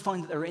starting to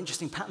find that there are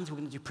interesting patterns. We're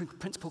going to do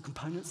principal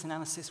components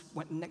analysis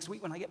next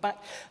week when I get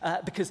back,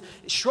 because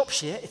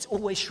Shropshire, it's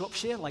always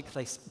Shropshire, like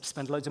they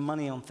spend loads of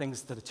money on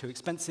things that are too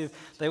expensive.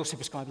 They also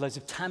prescribe loads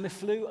of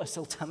Tamiflu, or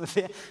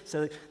siltamivir,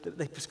 so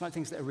they prescribe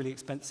things that are really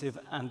expensive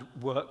and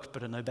work,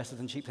 but are no better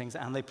than cheap things,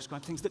 and they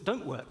prescribe things that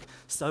don't work.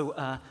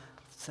 So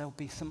there'll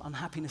be some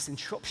unhappiness in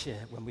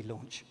Shropshire when we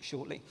launch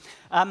shortly.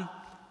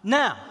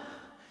 Now,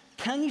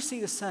 can you see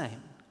the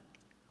same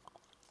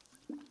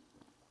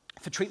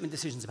for treatment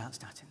decisions about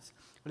statins?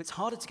 Well, it's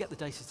harder to get the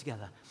data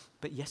together,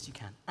 but yes, you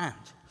can. And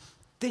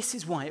this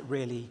is why it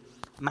really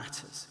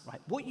matters,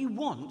 right? What you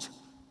want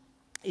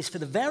is for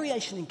the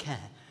variation in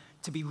care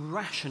to be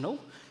rational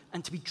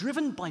and to be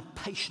driven by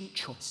patient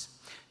choice.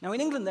 Now,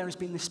 in England, there has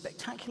been this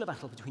spectacular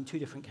battle between two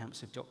different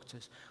camps of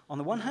doctors. On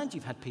the one hand,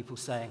 you've had people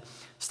saying,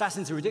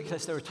 statins are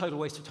ridiculous, they're a total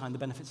waste of time, the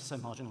benefits are so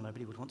marginal,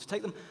 nobody would want to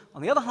take them.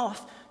 On the other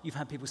half, you've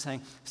had people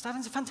saying,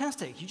 statins are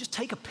fantastic, you just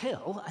take a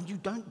pill and you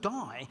don't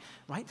die,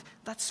 right?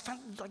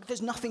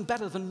 There's nothing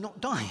better than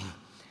not dying.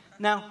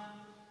 Now,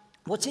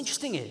 what's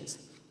interesting is,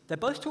 they're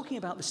both talking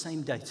about the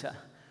same data,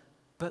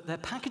 but they're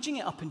packaging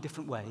it up in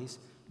different ways,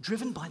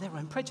 driven by their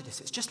own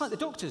prejudices. Just like the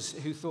doctors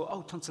who thought,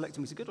 oh,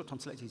 tonsillectomies are good or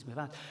tonsillectomies are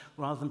bad,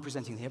 rather than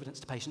presenting the evidence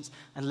to patients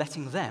and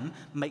letting them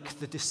make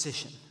the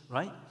decision,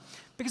 right?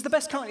 Because the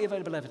best currently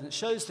available evidence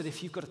shows that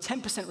if you've got a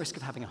 10% risk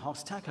of having a heart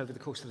attack over the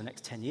course of the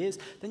next 10 years,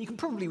 then you can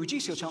probably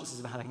reduce your chances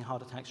of having a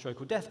heart attack,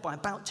 stroke, or death by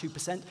about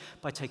 2%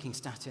 by taking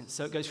statins.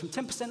 So it goes from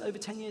 10% over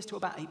 10 years to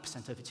about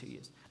 8%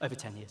 over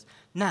 10 years.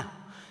 Now,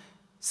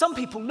 some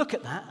people look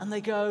at that and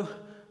they go,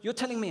 you're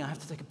telling me I have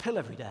to take a pill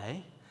every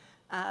day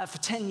for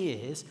 10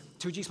 years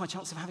to reduce my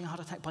chance of having a heart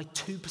attack by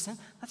 2%?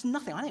 That's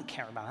nothing. I don't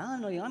care about that.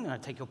 I'm going to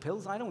take your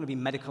pills. I don't want to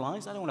be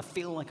medicalized. I don't want to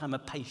feel like I'm a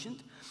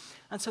patient.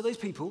 And so those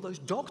people, those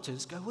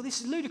doctors, go, well,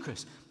 this is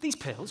ludicrous. These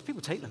pills, people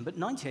take them, but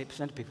 98%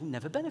 of people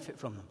never benefit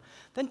from them.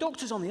 Then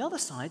doctors on the other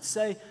side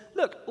say,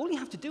 look, all you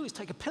have to do is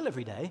take a pill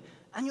every day,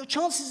 and your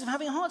chances of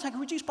having a heart attack are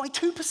reduced by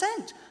 2%.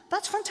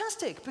 That's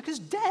fantastic, because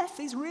death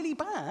is really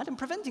bad, and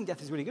preventing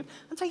death is really good,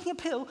 and taking a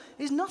pill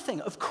is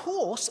nothing. Of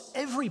course,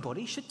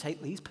 everybody should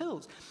take these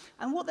pills.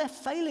 And what they're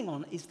failing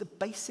on is the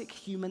basic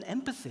human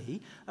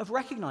empathy of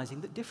recognizing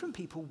that different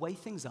people weigh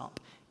things up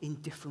in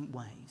different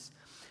ways.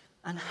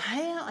 And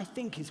here, I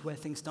think, is where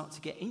things start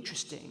to get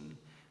interesting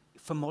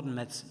for modern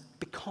medicine,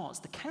 because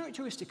the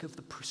characteristic of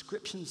the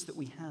prescriptions that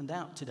we hand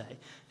out today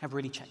have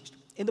really changed.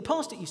 In the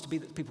past, it used to be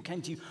that people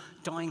came to you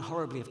dying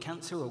horribly of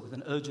cancer or with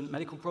an urgent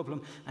medical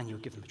problem, and you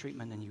would give them a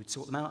treatment, and you would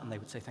sort them out, and they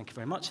would say thank you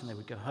very much, and they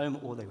would go home,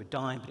 or they would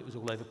die, but it was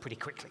all over pretty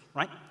quickly,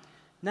 right?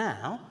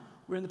 Now,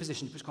 we're in the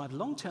position to prescribe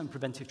long-term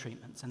preventive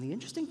treatments, and the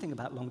interesting thing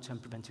about long-term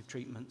preventive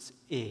treatments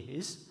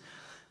is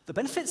the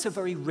benefits are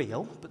very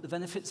real, but the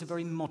benefits are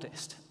very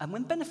modest. And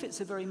when benefits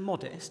are very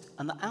modest,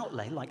 and the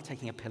outlay, like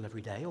taking a pill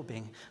every day or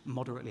being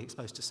moderately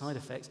exposed to side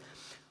effects,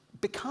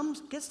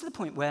 gets to the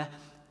point where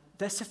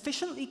they're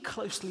sufficiently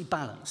closely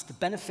balanced, the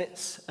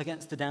benefits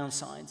against the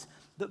downsides,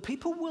 that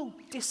people will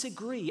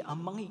disagree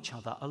among each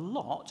other a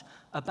lot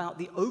about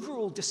the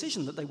overall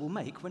decision that they will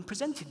make when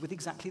presented with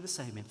exactly the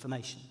same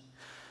information.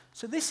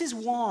 So this is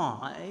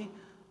why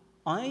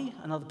I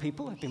and other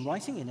people have been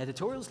writing in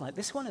editorials like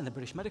this one in the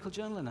British Medical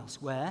Journal and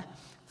elsewhere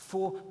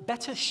for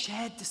better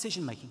shared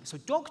decision-making. So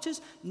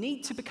doctors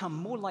need to become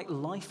more like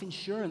life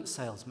insurance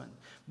salesmen.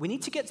 We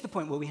need to get to the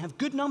point where we have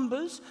good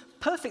numbers,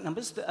 perfect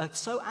numbers that are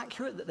so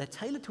accurate that they're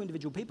tailored to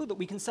individual people that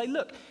we can say,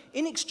 look,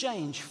 in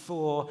exchange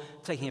for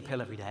taking a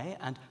pill every day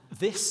and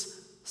this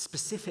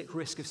specific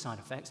risk of side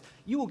effects,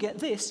 you will get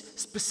this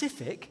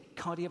specific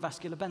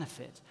cardiovascular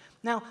benefit.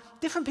 Now,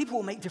 different people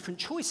will make different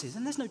choices,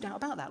 and there's no doubt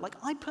about that. Like,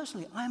 I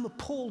am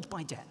appalled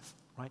by death,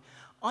 right?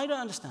 I don't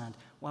understand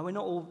why we're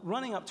not all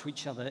running up to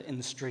each other in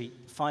the street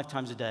 5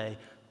 times a day,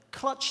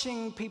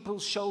 clutching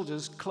people's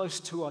shoulders close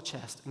to our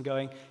chest and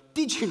going,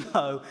 did you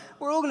know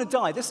we're all going to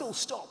die? This all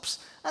stops,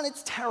 and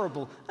it's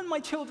terrible, and my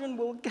children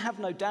will have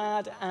no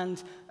dad,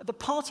 and the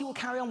party will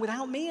carry on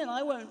without me, and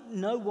I won't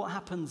know what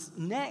happens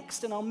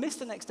next, and I'll miss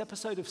the next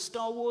episode of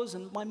Star Wars,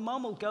 and my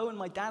mum will go, and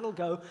my dad will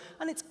go,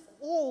 and it's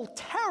all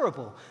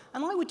terrible,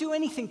 and I would do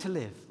anything to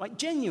live. Like,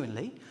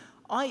 genuinely,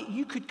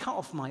 you could cut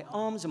off my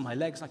arms and my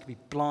legs, I could be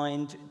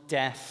blind,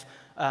 deaf,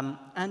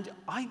 and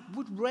I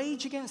would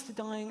rage against the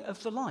dying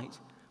of the light.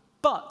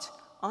 But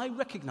I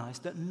recognize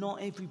that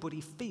not everybody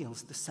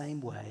feels the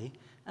same way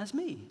as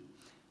me.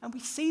 And we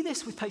see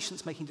this with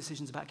patients making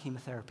decisions about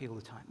chemotherapy all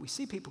the time. We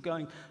see people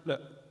going,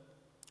 look,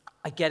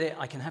 I get it,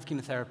 I can have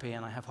chemotherapy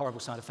and I have horrible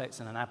side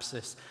effects and an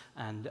abscess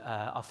and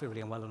I'll feel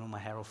really unwell and all my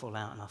hair will fall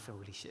out and I'll feel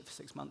really shit for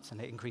 6 months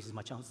and it increases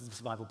my chances of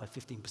survival by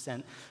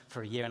 15%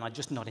 for a year and I'm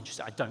just not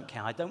interested, I don't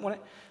care, I don't want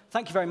it.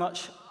 Thank you very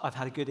much, I've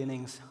had a good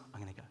innings, I'm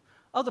gonna go.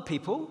 Other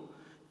people,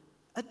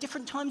 at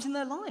different times in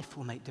their life,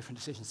 will make different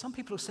decisions. Some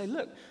people will say,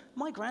 look,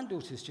 my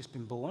granddaughter's just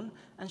been born,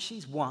 and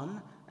she's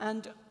 1,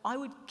 and I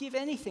would give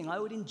anything, I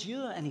would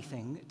endure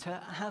anything to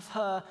have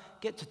her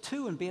get to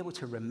 2 and be able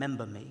to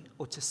remember me,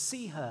 or to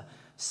see her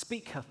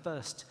speak her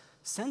first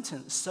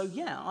sentence. So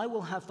yeah, I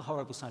will have the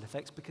horrible side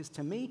effects, because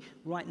to me,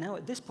 right now,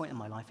 at this point in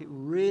my life, it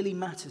really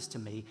matters to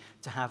me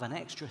to have an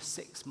extra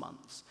 6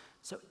 months.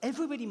 So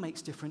everybody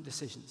makes different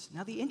decisions.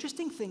 Now, the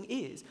interesting thing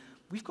is,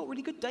 we've got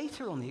really good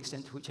data on the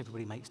extent to which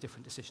everybody makes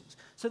different decisions.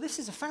 So this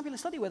is a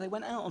fabulous study where they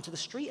went out onto the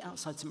street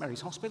outside St.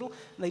 Mary's Hospital,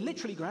 and they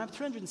literally grabbed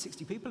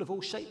 360 people of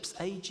all shapes,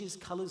 ages,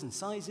 colors, and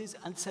sizes,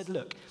 and said,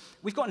 look,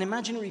 we've got an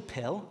imaginary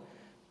pill.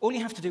 All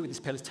you have to do with this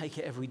pill is take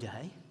it every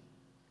day.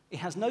 It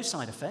has no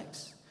side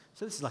effects.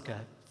 So this is like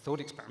a thought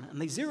experiment,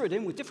 and they zeroed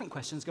in with different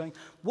questions going,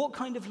 what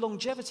kind of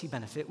longevity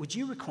benefit would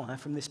you require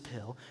from this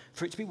pill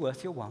for it to be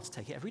worth your while to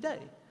take it every day?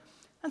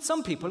 And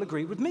some people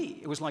agreed with me.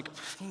 It was like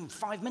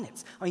 5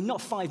 minutes. I mean,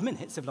 not 5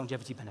 minutes of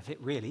longevity benefit,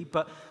 really,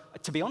 but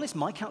to be honest,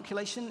 my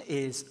calculation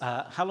is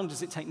how long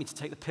does it take me to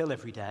take the pill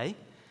every day?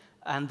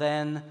 And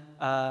then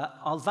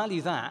I'll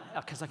value that,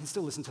 because I can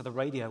still listen to the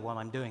radio while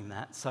I'm doing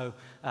that. So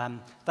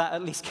that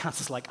at least counts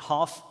as like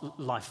half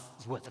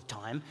life's worth of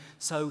time.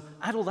 So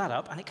add all that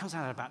up, and it comes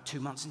out at about 2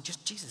 months. And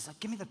just, Jesus,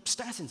 give me the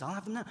statins. I'll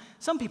have them now.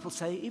 Some people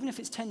say, even if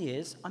it's 10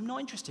 years, I'm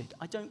not interested.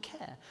 I don't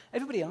care.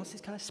 Everybody else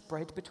is kind of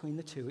spread between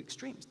the two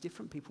extremes.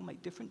 Different people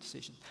make different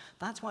decisions.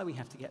 That's why we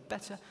have to get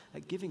better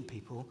at giving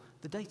people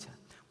the data.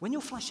 When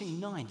you're flashing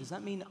 9, does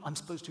that mean I'm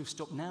supposed to have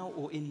stopped now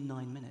or in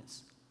 9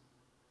 minutes?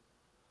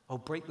 Oh,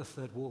 break the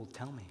third wall,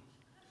 tell me.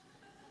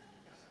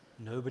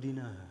 Nobody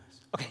knows.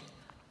 Okay,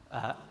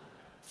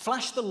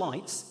 flash the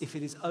lights if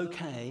it is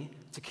okay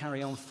to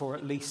carry on for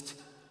at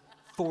least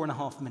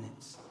 4.5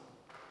 minutes.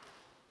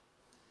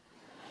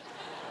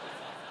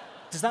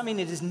 Does that mean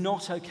it is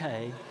not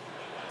okay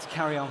to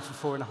carry on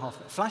for 4.5 minutes?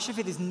 Flash if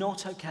it is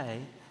not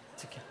okay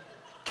to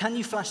Can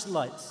you flash the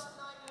lights?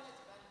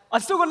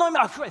 I've still got 9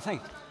 minutes. Oh, great,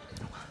 thank you.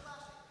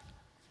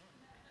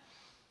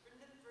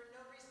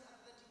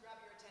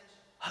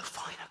 Oh,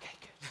 fine,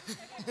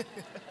 okay, good.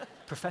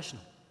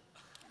 Professional.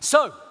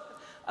 So,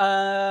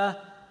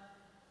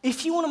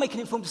 if you want to make an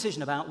informed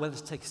decision about whether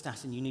to take a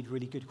statin, you need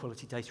really good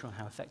quality data on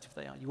how effective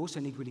they are. You also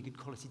need really good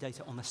quality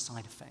data on the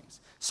side effects.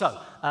 So,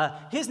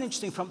 here's an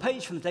interesting front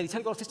page from the Daily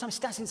Telegraph. This time,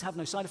 statins have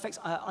no side effects.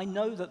 I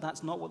know that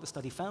that's not what the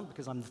study found,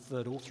 because I'm the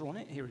third author on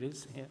it. Here it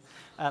is. Here.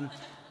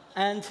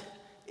 And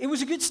it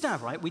was a good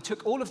stab, right? We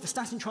took all of the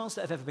statin trials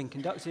that have ever been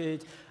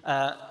conducted,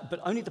 but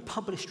only the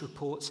published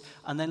reports,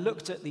 and then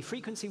looked at the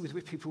frequency with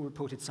which people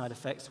reported side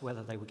effects,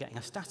 whether they were getting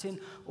a statin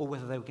or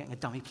whether they were getting a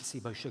dummy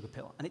placebo sugar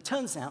pill. And it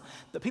turns out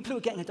that people who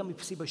are getting a dummy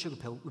placebo sugar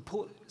pill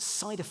report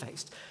side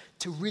effects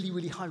to really,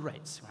 really high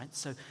rates, right?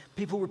 So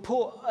people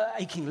report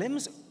aching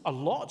limbs a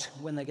lot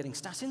when they're getting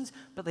statins,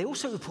 but they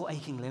also report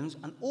aching limbs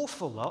an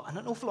awful lot, and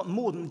an awful lot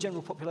more than the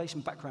general population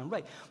background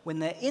rate, when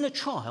they're in a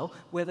trial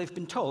where they've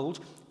been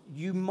told,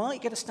 you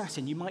might get a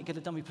statin, you might get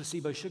a dummy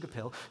placebo sugar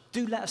pill.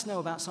 Do let us know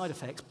about side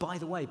effects. By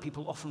the way,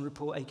 people often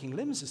report aching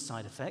limbs as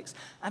side effects,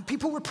 and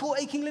people report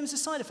aching limbs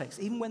as side effects,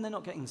 even when they're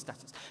not getting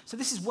statins. So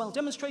this is well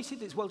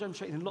demonstrated. It's well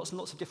demonstrated in lots and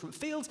lots of different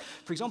fields.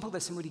 For example,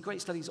 there's some really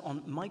great studies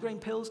on migraine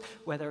pills,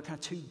 where there are kind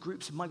of two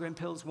groups of migraine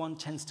pills. One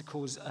tends to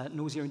cause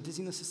nausea and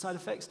dizziness as side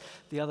effects.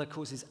 The other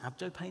causes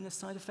abdo pain as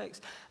side effects.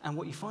 And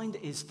what you find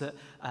is that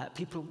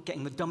people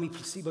getting the dummy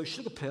placebo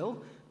sugar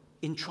pill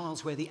in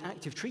trials where the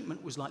active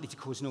treatment was likely to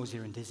cause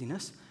nausea and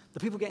dizziness,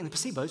 the people getting the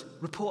placebos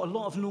report a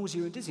lot of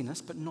nausea and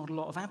dizziness, but not a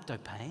lot of abdo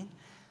pain.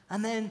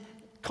 And then,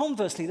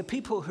 conversely, the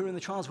people who are in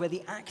the trials where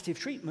the active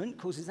treatment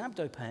causes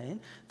abdo pain,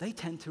 they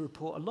tend to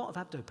report a lot of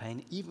abdo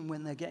pain, even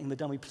when they're getting the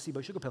dummy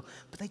placebo sugar pill.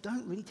 But they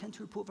don't really tend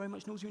to report very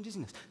much nausea and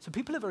dizziness. So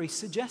people are very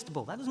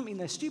suggestible. That doesn't mean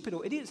they're stupid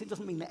or idiots. It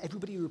doesn't mean that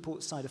everybody who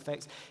reports side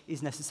effects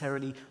is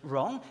necessarily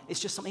wrong. It's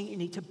just something you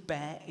need to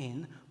bear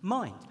in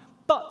mind.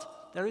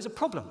 But there is a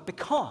problem,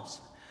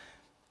 because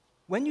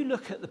when you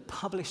look at the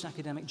published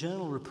academic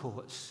journal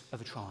reports of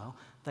a trial,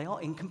 they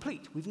are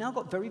incomplete. We've now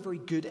got very, very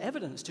good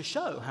evidence to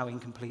show how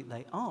incomplete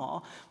they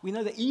are. We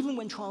know that even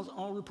when trials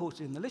are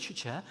reported in the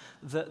literature,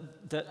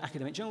 that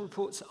academic journal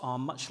reports are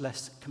much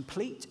less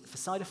complete for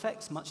side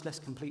effects, much less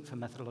complete for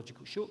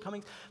methodological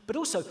shortcomings, but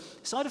also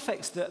side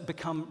effects that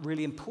become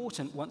really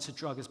important once a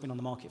drug has been on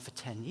the market for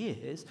 10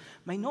 years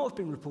may not have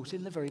been reported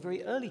in the very,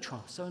 very early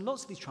trials. So in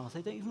lots of these trials,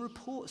 they don't even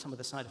report some of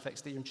the side effects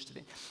that you're interested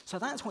in. So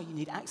that's why you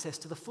need access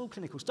to the full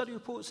clinical study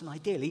reports and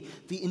ideally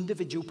the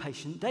individual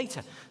patient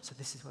data. So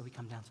this is where we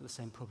come down to the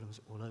same problems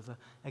all over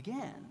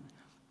again.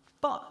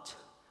 But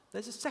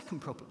there's a second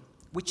problem,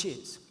 which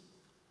is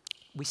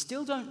we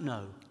still don't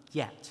know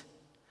yet,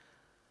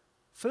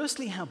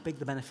 firstly, how big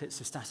the benefits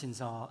of statins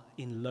are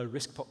in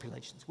low-risk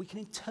populations. We can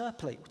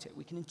interpolate it,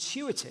 we can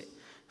intuit it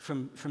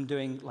from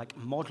doing like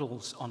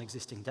models on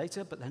existing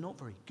data, but they're not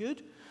very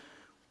good.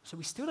 So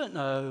we still don't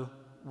know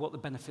what the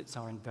benefits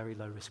are in very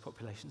low-risk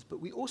populations,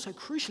 but we also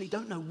crucially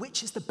don't know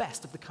which is the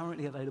best of the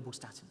currently available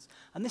statins.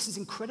 And this is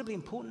incredibly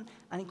important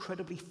and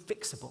incredibly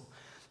fixable.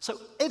 So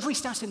every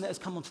statin that has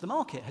come onto the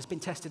market has been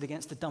tested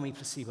against a dummy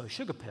placebo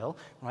sugar pill,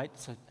 right?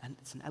 So, and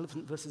it's an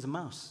elephant versus a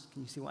mouse.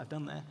 Can you see what I've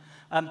done there?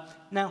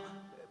 Now,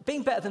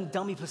 being better than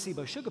dummy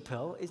placebo sugar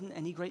pill isn't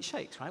any great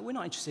shakes, right? We're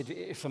not interested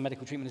if a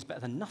medical treatment is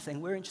better than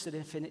nothing. We're interested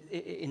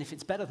in if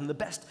it's better than the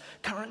best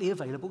currently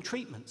available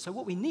treatment. So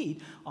what we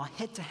need are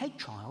head-to-head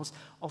trials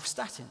of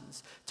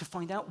statins to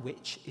find out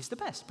which is the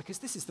best, because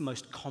this is the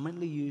most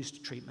commonly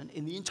used treatment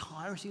in the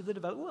entirety of the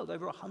developed world.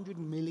 Over 100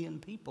 million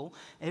people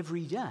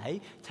every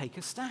day take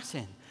a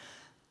statin.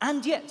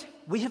 And yet,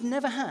 we have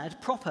never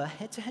had proper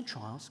head-to-head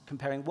trials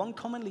comparing one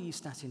commonly used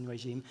statin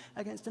regime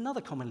against another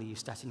commonly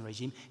used statin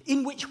regime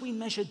in which we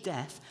measure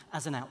death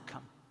as an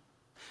outcome.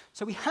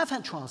 So we have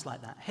had trials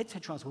like that,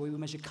 head-to-head trials where we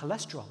measure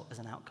cholesterol as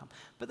an outcome.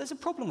 But there's a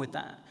problem with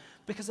that,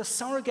 because a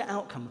surrogate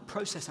outcome, a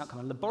process outcome,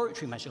 a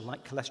laboratory measure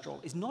like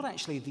cholesterol is not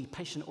actually the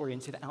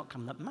patient-oriented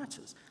outcome that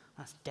matters.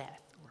 That's death,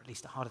 or at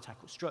least a heart attack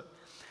or stroke.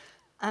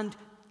 And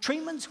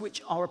treatments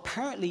which are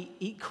apparently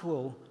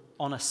equal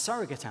on a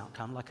surrogate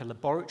outcome, like a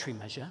laboratory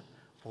measure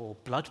or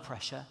blood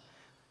pressure,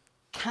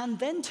 can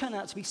then turn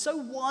out to be so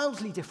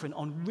wildly different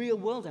on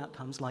real-world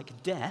outcomes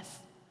like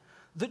death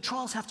that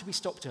trials have to be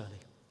stopped early.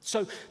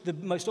 So the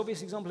most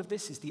obvious example of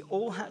this is the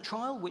ALL-HAT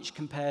trial, which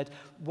compared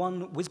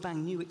one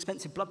whiz-bang new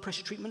expensive blood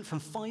pressure treatment from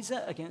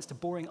Pfizer against a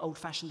boring,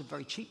 old-fashioned and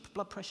very cheap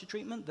blood pressure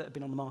treatment that had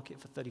been on the market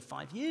for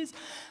 35 years.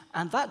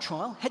 And that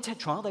trial, head-to-head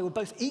trial, they were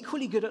both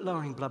equally good at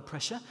lowering blood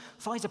pressure.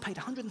 Pfizer paid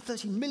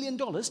 $130 million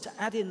to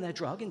add in their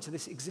drug into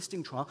this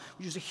existing trial,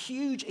 which was a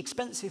huge,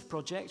 expensive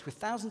project with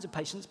thousands of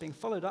patients being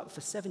followed up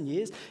for 7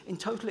 years. In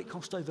total, it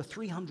cost over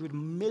 $300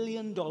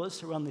 million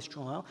to run this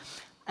trial.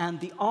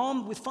 And the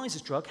arm with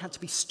Pfizer's drug had to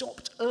be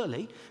stopped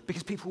early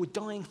because people were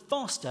dying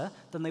faster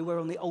than they were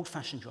on the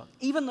old-fashioned drug.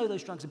 Even though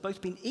those drugs had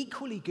both been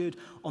equally good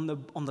on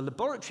the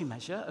laboratory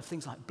measure of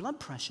things like blood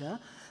pressure,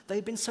 they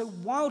had been so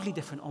wildly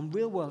different on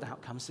real-world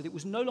outcomes that it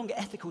was no longer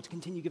ethical to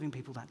continue giving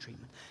people that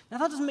treatment. Now,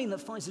 that doesn't mean that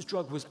Pfizer's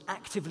drug was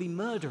actively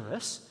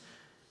murderous,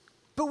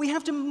 but we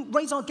have to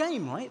raise our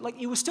game, right? Like,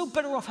 you were still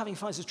better off having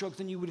Pfizer's drug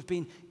than you would have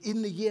been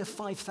in the year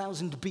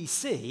 5000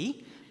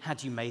 BC,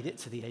 had you made it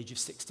to the age of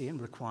 60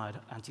 and required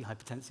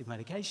antihypertensive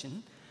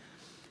medication.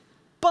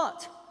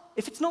 But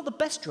if it's not the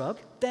best drug,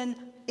 then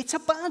it's a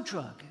bad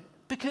drug,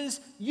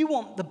 because you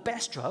want the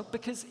best drug,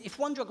 because if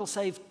one drug will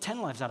save 10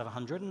 lives out of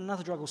 100 and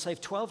another drug will save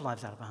 12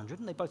 lives out of 100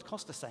 and they both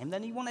cost the same,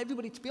 then you want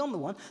everybody to be on the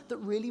one that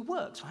really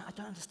works. Right? I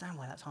don't understand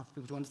why that's hard for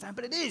people to understand,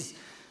 but it is.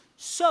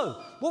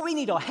 So what we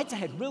need are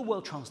head-to-head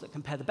real-world trials that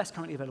compare the best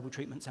currently available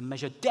treatments and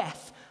measure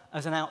death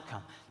as an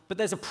outcome. But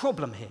there's a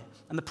problem here,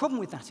 and the problem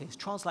with that is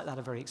trials like that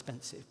are very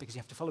expensive because you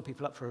have to follow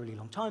people up for a really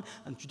long time,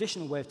 and the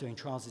traditional way of doing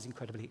trials is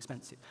incredibly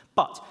expensive.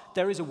 But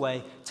there is a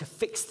way to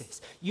fix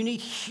this. You need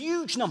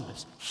huge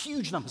numbers,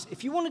 huge numbers.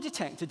 If you want to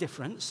detect a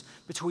difference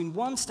between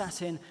one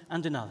statin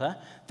and another,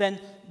 then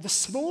the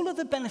smaller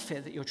the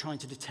benefit that you're trying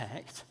to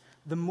detect,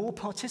 the more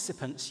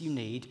participants you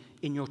need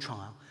in your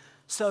trial.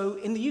 So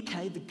in the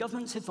UK, the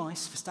government's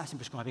advice for statin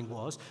prescribing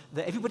was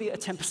that everybody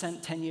at a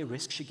 10% 10-year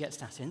risk should get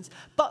statins,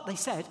 but they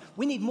said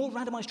we need more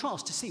randomized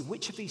trials to see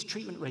which of these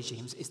treatment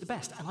regimes is the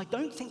best. And I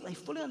don't think they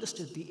fully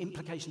understood the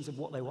implications of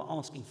what they were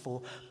asking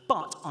for,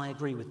 but I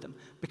agree with them.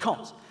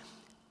 Because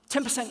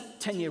 10%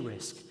 10-year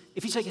risk,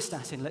 if you take a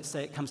statin, let's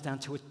say it comes down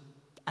to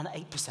an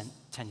 8%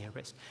 10-year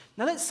risk.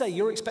 Now let's say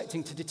you're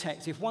expecting to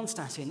detect if one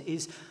statin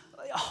is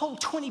a whole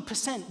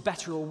 20%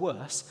 better or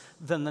worse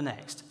than the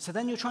next. So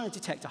then you're trying to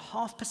detect a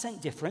 0.5%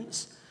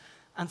 difference,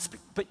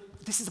 but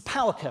this is a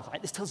power curve,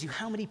 right? This tells you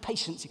how many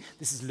patients,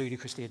 this is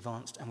ludicrously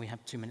advanced, and we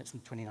have 2 minutes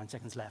and 29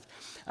 seconds left.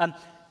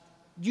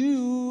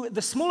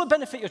 The smaller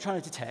benefit you're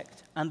trying to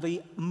detect and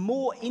the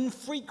more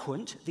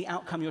infrequent the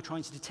outcome you're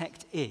trying to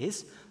detect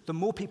is, the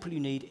more people you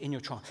need in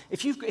your trial.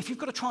 If you've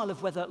got a trial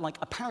of whether like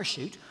a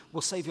parachute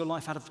will save your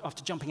life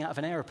after jumping out of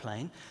an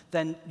airplane,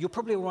 then you're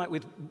probably all right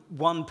with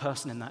one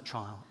person in that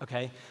trial,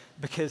 okay?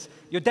 Because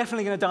you're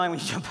definitely going to die when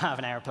you jump out of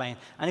an airplane.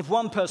 And if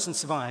one person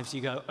survives,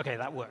 you go, okay,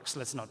 that works,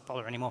 let's not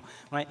bother anymore,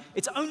 right?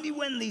 It's only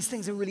when these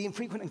things are really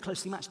infrequent and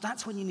closely matched,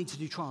 that's when you need to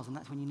do trials, and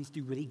that's when you need to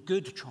do really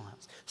good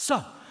trials.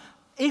 So,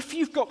 if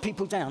you've got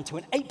people down to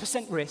an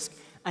 8% risk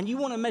and you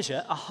want to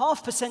measure a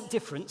 0.5%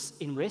 difference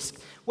in risk,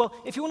 well,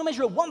 if you want to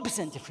measure a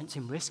 1% difference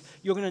in risk,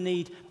 you're going to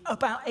need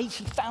about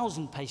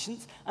 80,000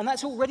 patients, and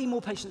that's already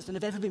more patients than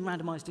have ever been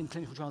randomized in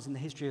clinical trials in the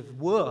history of the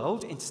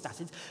world into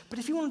statins. But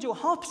if you want to do a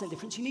 0.5%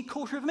 difference, you need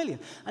 250,000,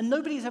 and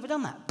nobody has ever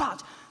done that.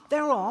 But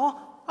there are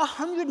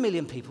 100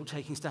 million people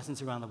taking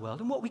statins around the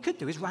world, and what we could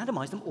do is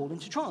randomize them all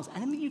into trials.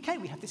 And in the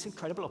UK, we have this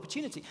incredible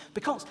opportunity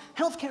because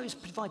healthcare is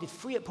provided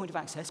free at point of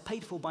access,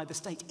 paid for by the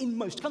state in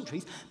most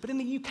countries, but in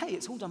the UK,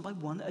 it's all done by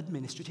one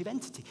administrative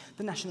entity,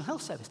 the National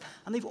Health Service,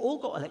 and they've all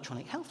got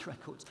electronic health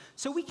records.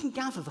 So we can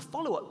gather the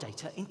follow-up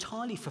data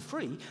entirely for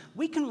free.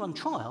 We can run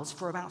trials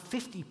for about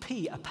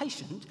 50p a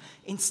patient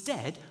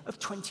instead of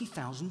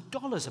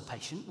 $20,000 a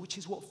patient, which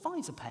is what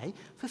Pfizer pay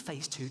for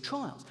phase 2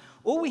 trials.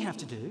 All we have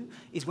to do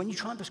is when you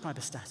try and prescribe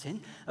a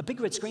statin, a big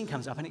red screen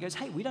comes up and it goes,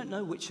 hey, we don't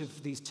know which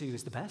of these two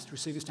is the best,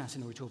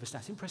 rosuvastatin or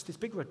atorvastatin. Press this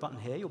big red button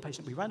here, your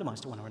patient will be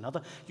randomized to one or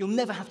another. You'll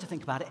never have to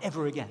think about it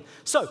ever again.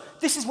 So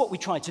this is what we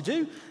tried to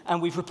do,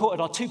 and we've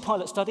reported our 2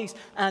 pilot studies.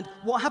 And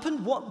what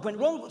happened, what went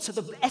wrong? So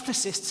the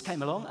ethicists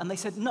came along and they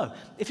said, no,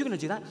 if you're going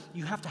to do that,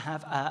 you have to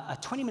have a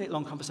 20-minute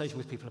long conversation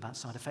with people about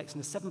side effects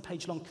and a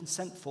 7-page long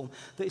consent form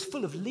that is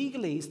full of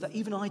legalese that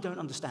even I don't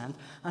understand,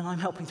 and I'm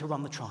helping to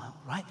run the trial,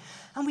 right?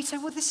 And we say,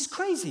 well, this is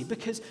crazy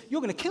because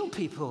you're going to kill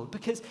people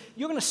because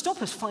you're going to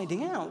stop us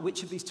finding out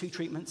which of these two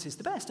treatments is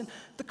the best. And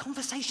the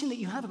conversation that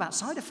you have about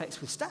side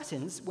effects with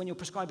statins when you're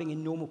prescribing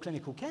in normal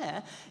clinical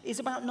care is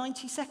about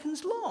 90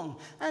 seconds long.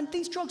 And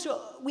these drugs,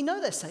 we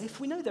know they're safe,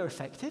 we know they're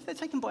effective, they're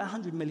taken by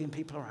 100 million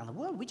people around the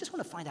world. We just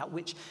want to find out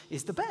which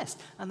is the best.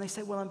 And they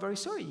say, well, I'm very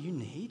sorry, you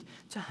need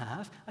to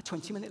have a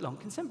 20-minute long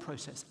consent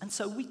process. And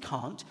so we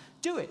can't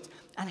do it.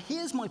 And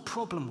here's my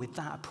problem with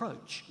that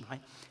approach, right?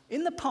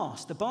 In the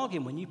past, the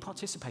bargain when you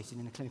participated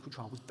in a clinical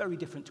trial was very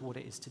different to what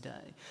it is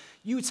today.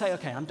 You would say,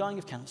 okay, I'm dying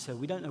of cancer.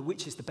 We don't know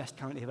which is the best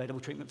currently available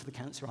treatment for the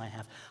cancer I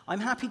have.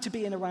 I'm happy to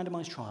be in a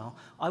randomized trial.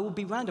 I will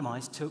be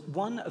randomized to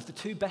one of the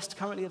two best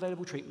currently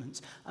available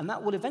treatments, and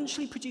that will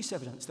eventually produce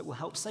evidence that will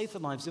help save the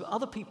lives of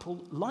other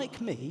people like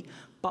me,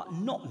 but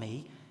not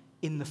me,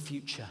 in the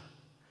future.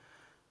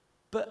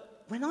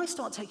 But when I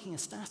start taking a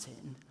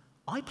statin,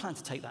 I plan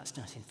to take that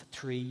statin for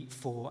 3,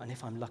 4, and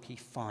if I'm lucky,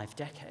 5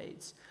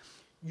 decades.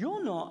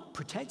 You're not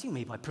protecting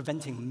me by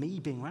preventing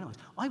me being randomized.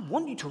 I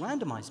want you to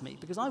randomize me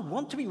because I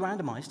want to be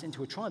randomized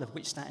into a trial of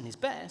which statin is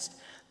best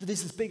that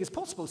is as big as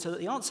possible so that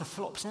the answer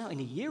flops out in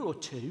a year or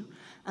two,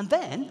 and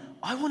then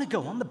I want to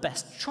go on the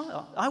best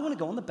trial. I want to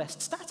go on the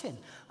best statin.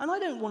 And I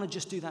don't want to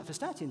just do that for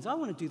statins. I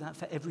want to do that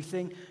for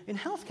everything in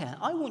healthcare.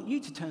 I want you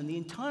to turn the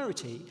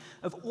entirety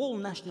of all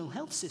national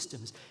health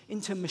systems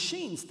into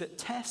machines that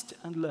test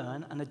and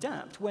learn and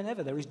adapt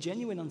whenever there is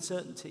genuine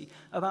uncertainty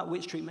about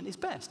which treatment is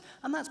best.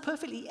 And that's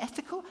perfectly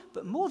ethical,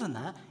 but more than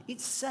that, it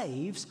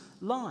saves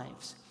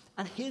lives.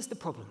 And here's the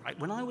problem, right?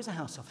 When I was a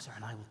house officer,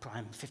 and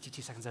I'm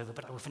 52 seconds over,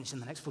 but I will finish in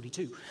the next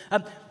 42.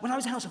 When I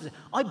was a house officer,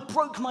 I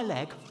broke my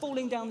leg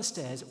falling down the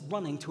stairs,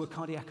 running to a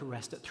cardiac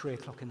arrest at 3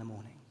 o'clock in the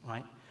morning,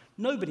 right?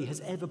 Nobody has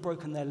ever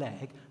broken their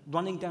leg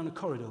running down a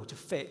corridor to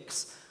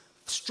fix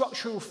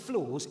structural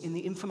flaws in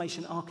the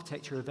information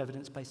architecture of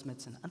evidence-based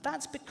medicine. And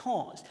that's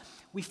because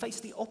we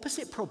face the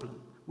opposite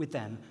problem with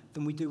them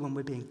than we do when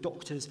we're being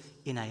doctors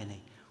in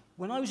A&E.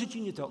 When I was a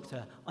junior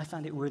doctor, I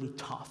found it really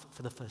tough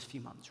for the first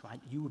few months,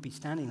 right? You would be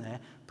standing there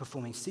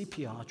performing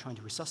CPR, trying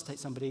to resuscitate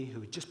somebody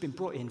who had just been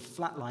brought in,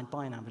 flatlined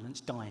by an ambulance,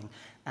 dying,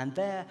 and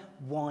their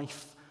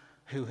wife,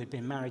 who had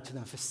been married to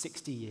them for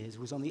 60 years,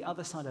 was on the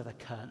other side of the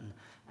curtain,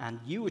 and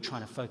you were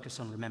trying to focus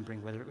on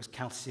remembering whether it was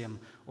calcium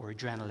or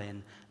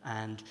adrenaline,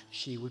 and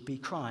she would be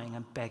crying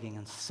and begging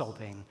and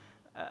sobbing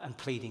and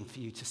pleading for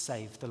you to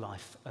save the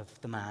life of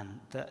the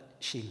man that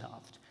she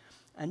loved.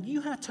 And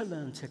you had to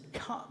learn to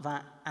cut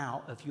that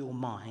out of your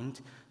mind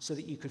so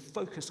that you could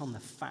focus on the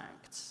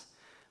facts.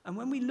 And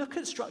when we look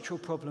at structural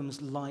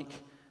problems like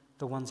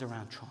the ones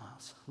around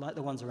trials, like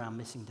the ones around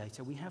missing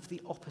data, we have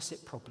the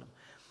opposite problem.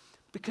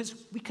 Because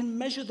we can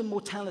measure the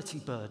mortality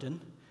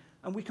burden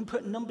and we can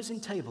put numbers in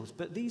tables,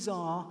 but these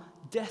are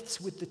deaths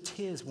with the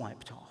tears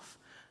wiped off.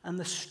 And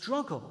the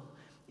struggle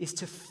is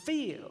to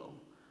feel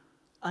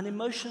an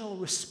emotional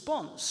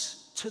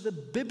response to the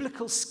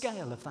biblical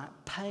scale of that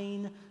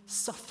pain,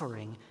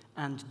 suffering,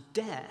 and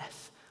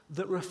death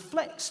that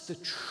reflects the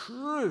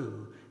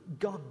true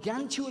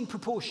gargantuan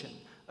proportion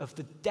of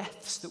the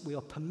deaths that we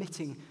are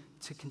permitting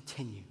to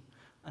continue.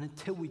 And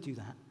until we do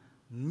that,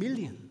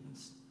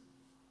 millions,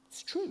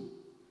 it's true,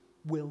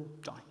 will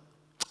die.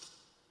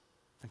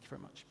 Thank you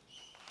very much.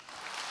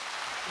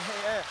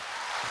 Yeah.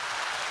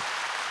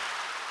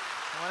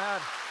 Come on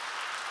out.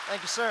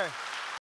 Thank you, sir.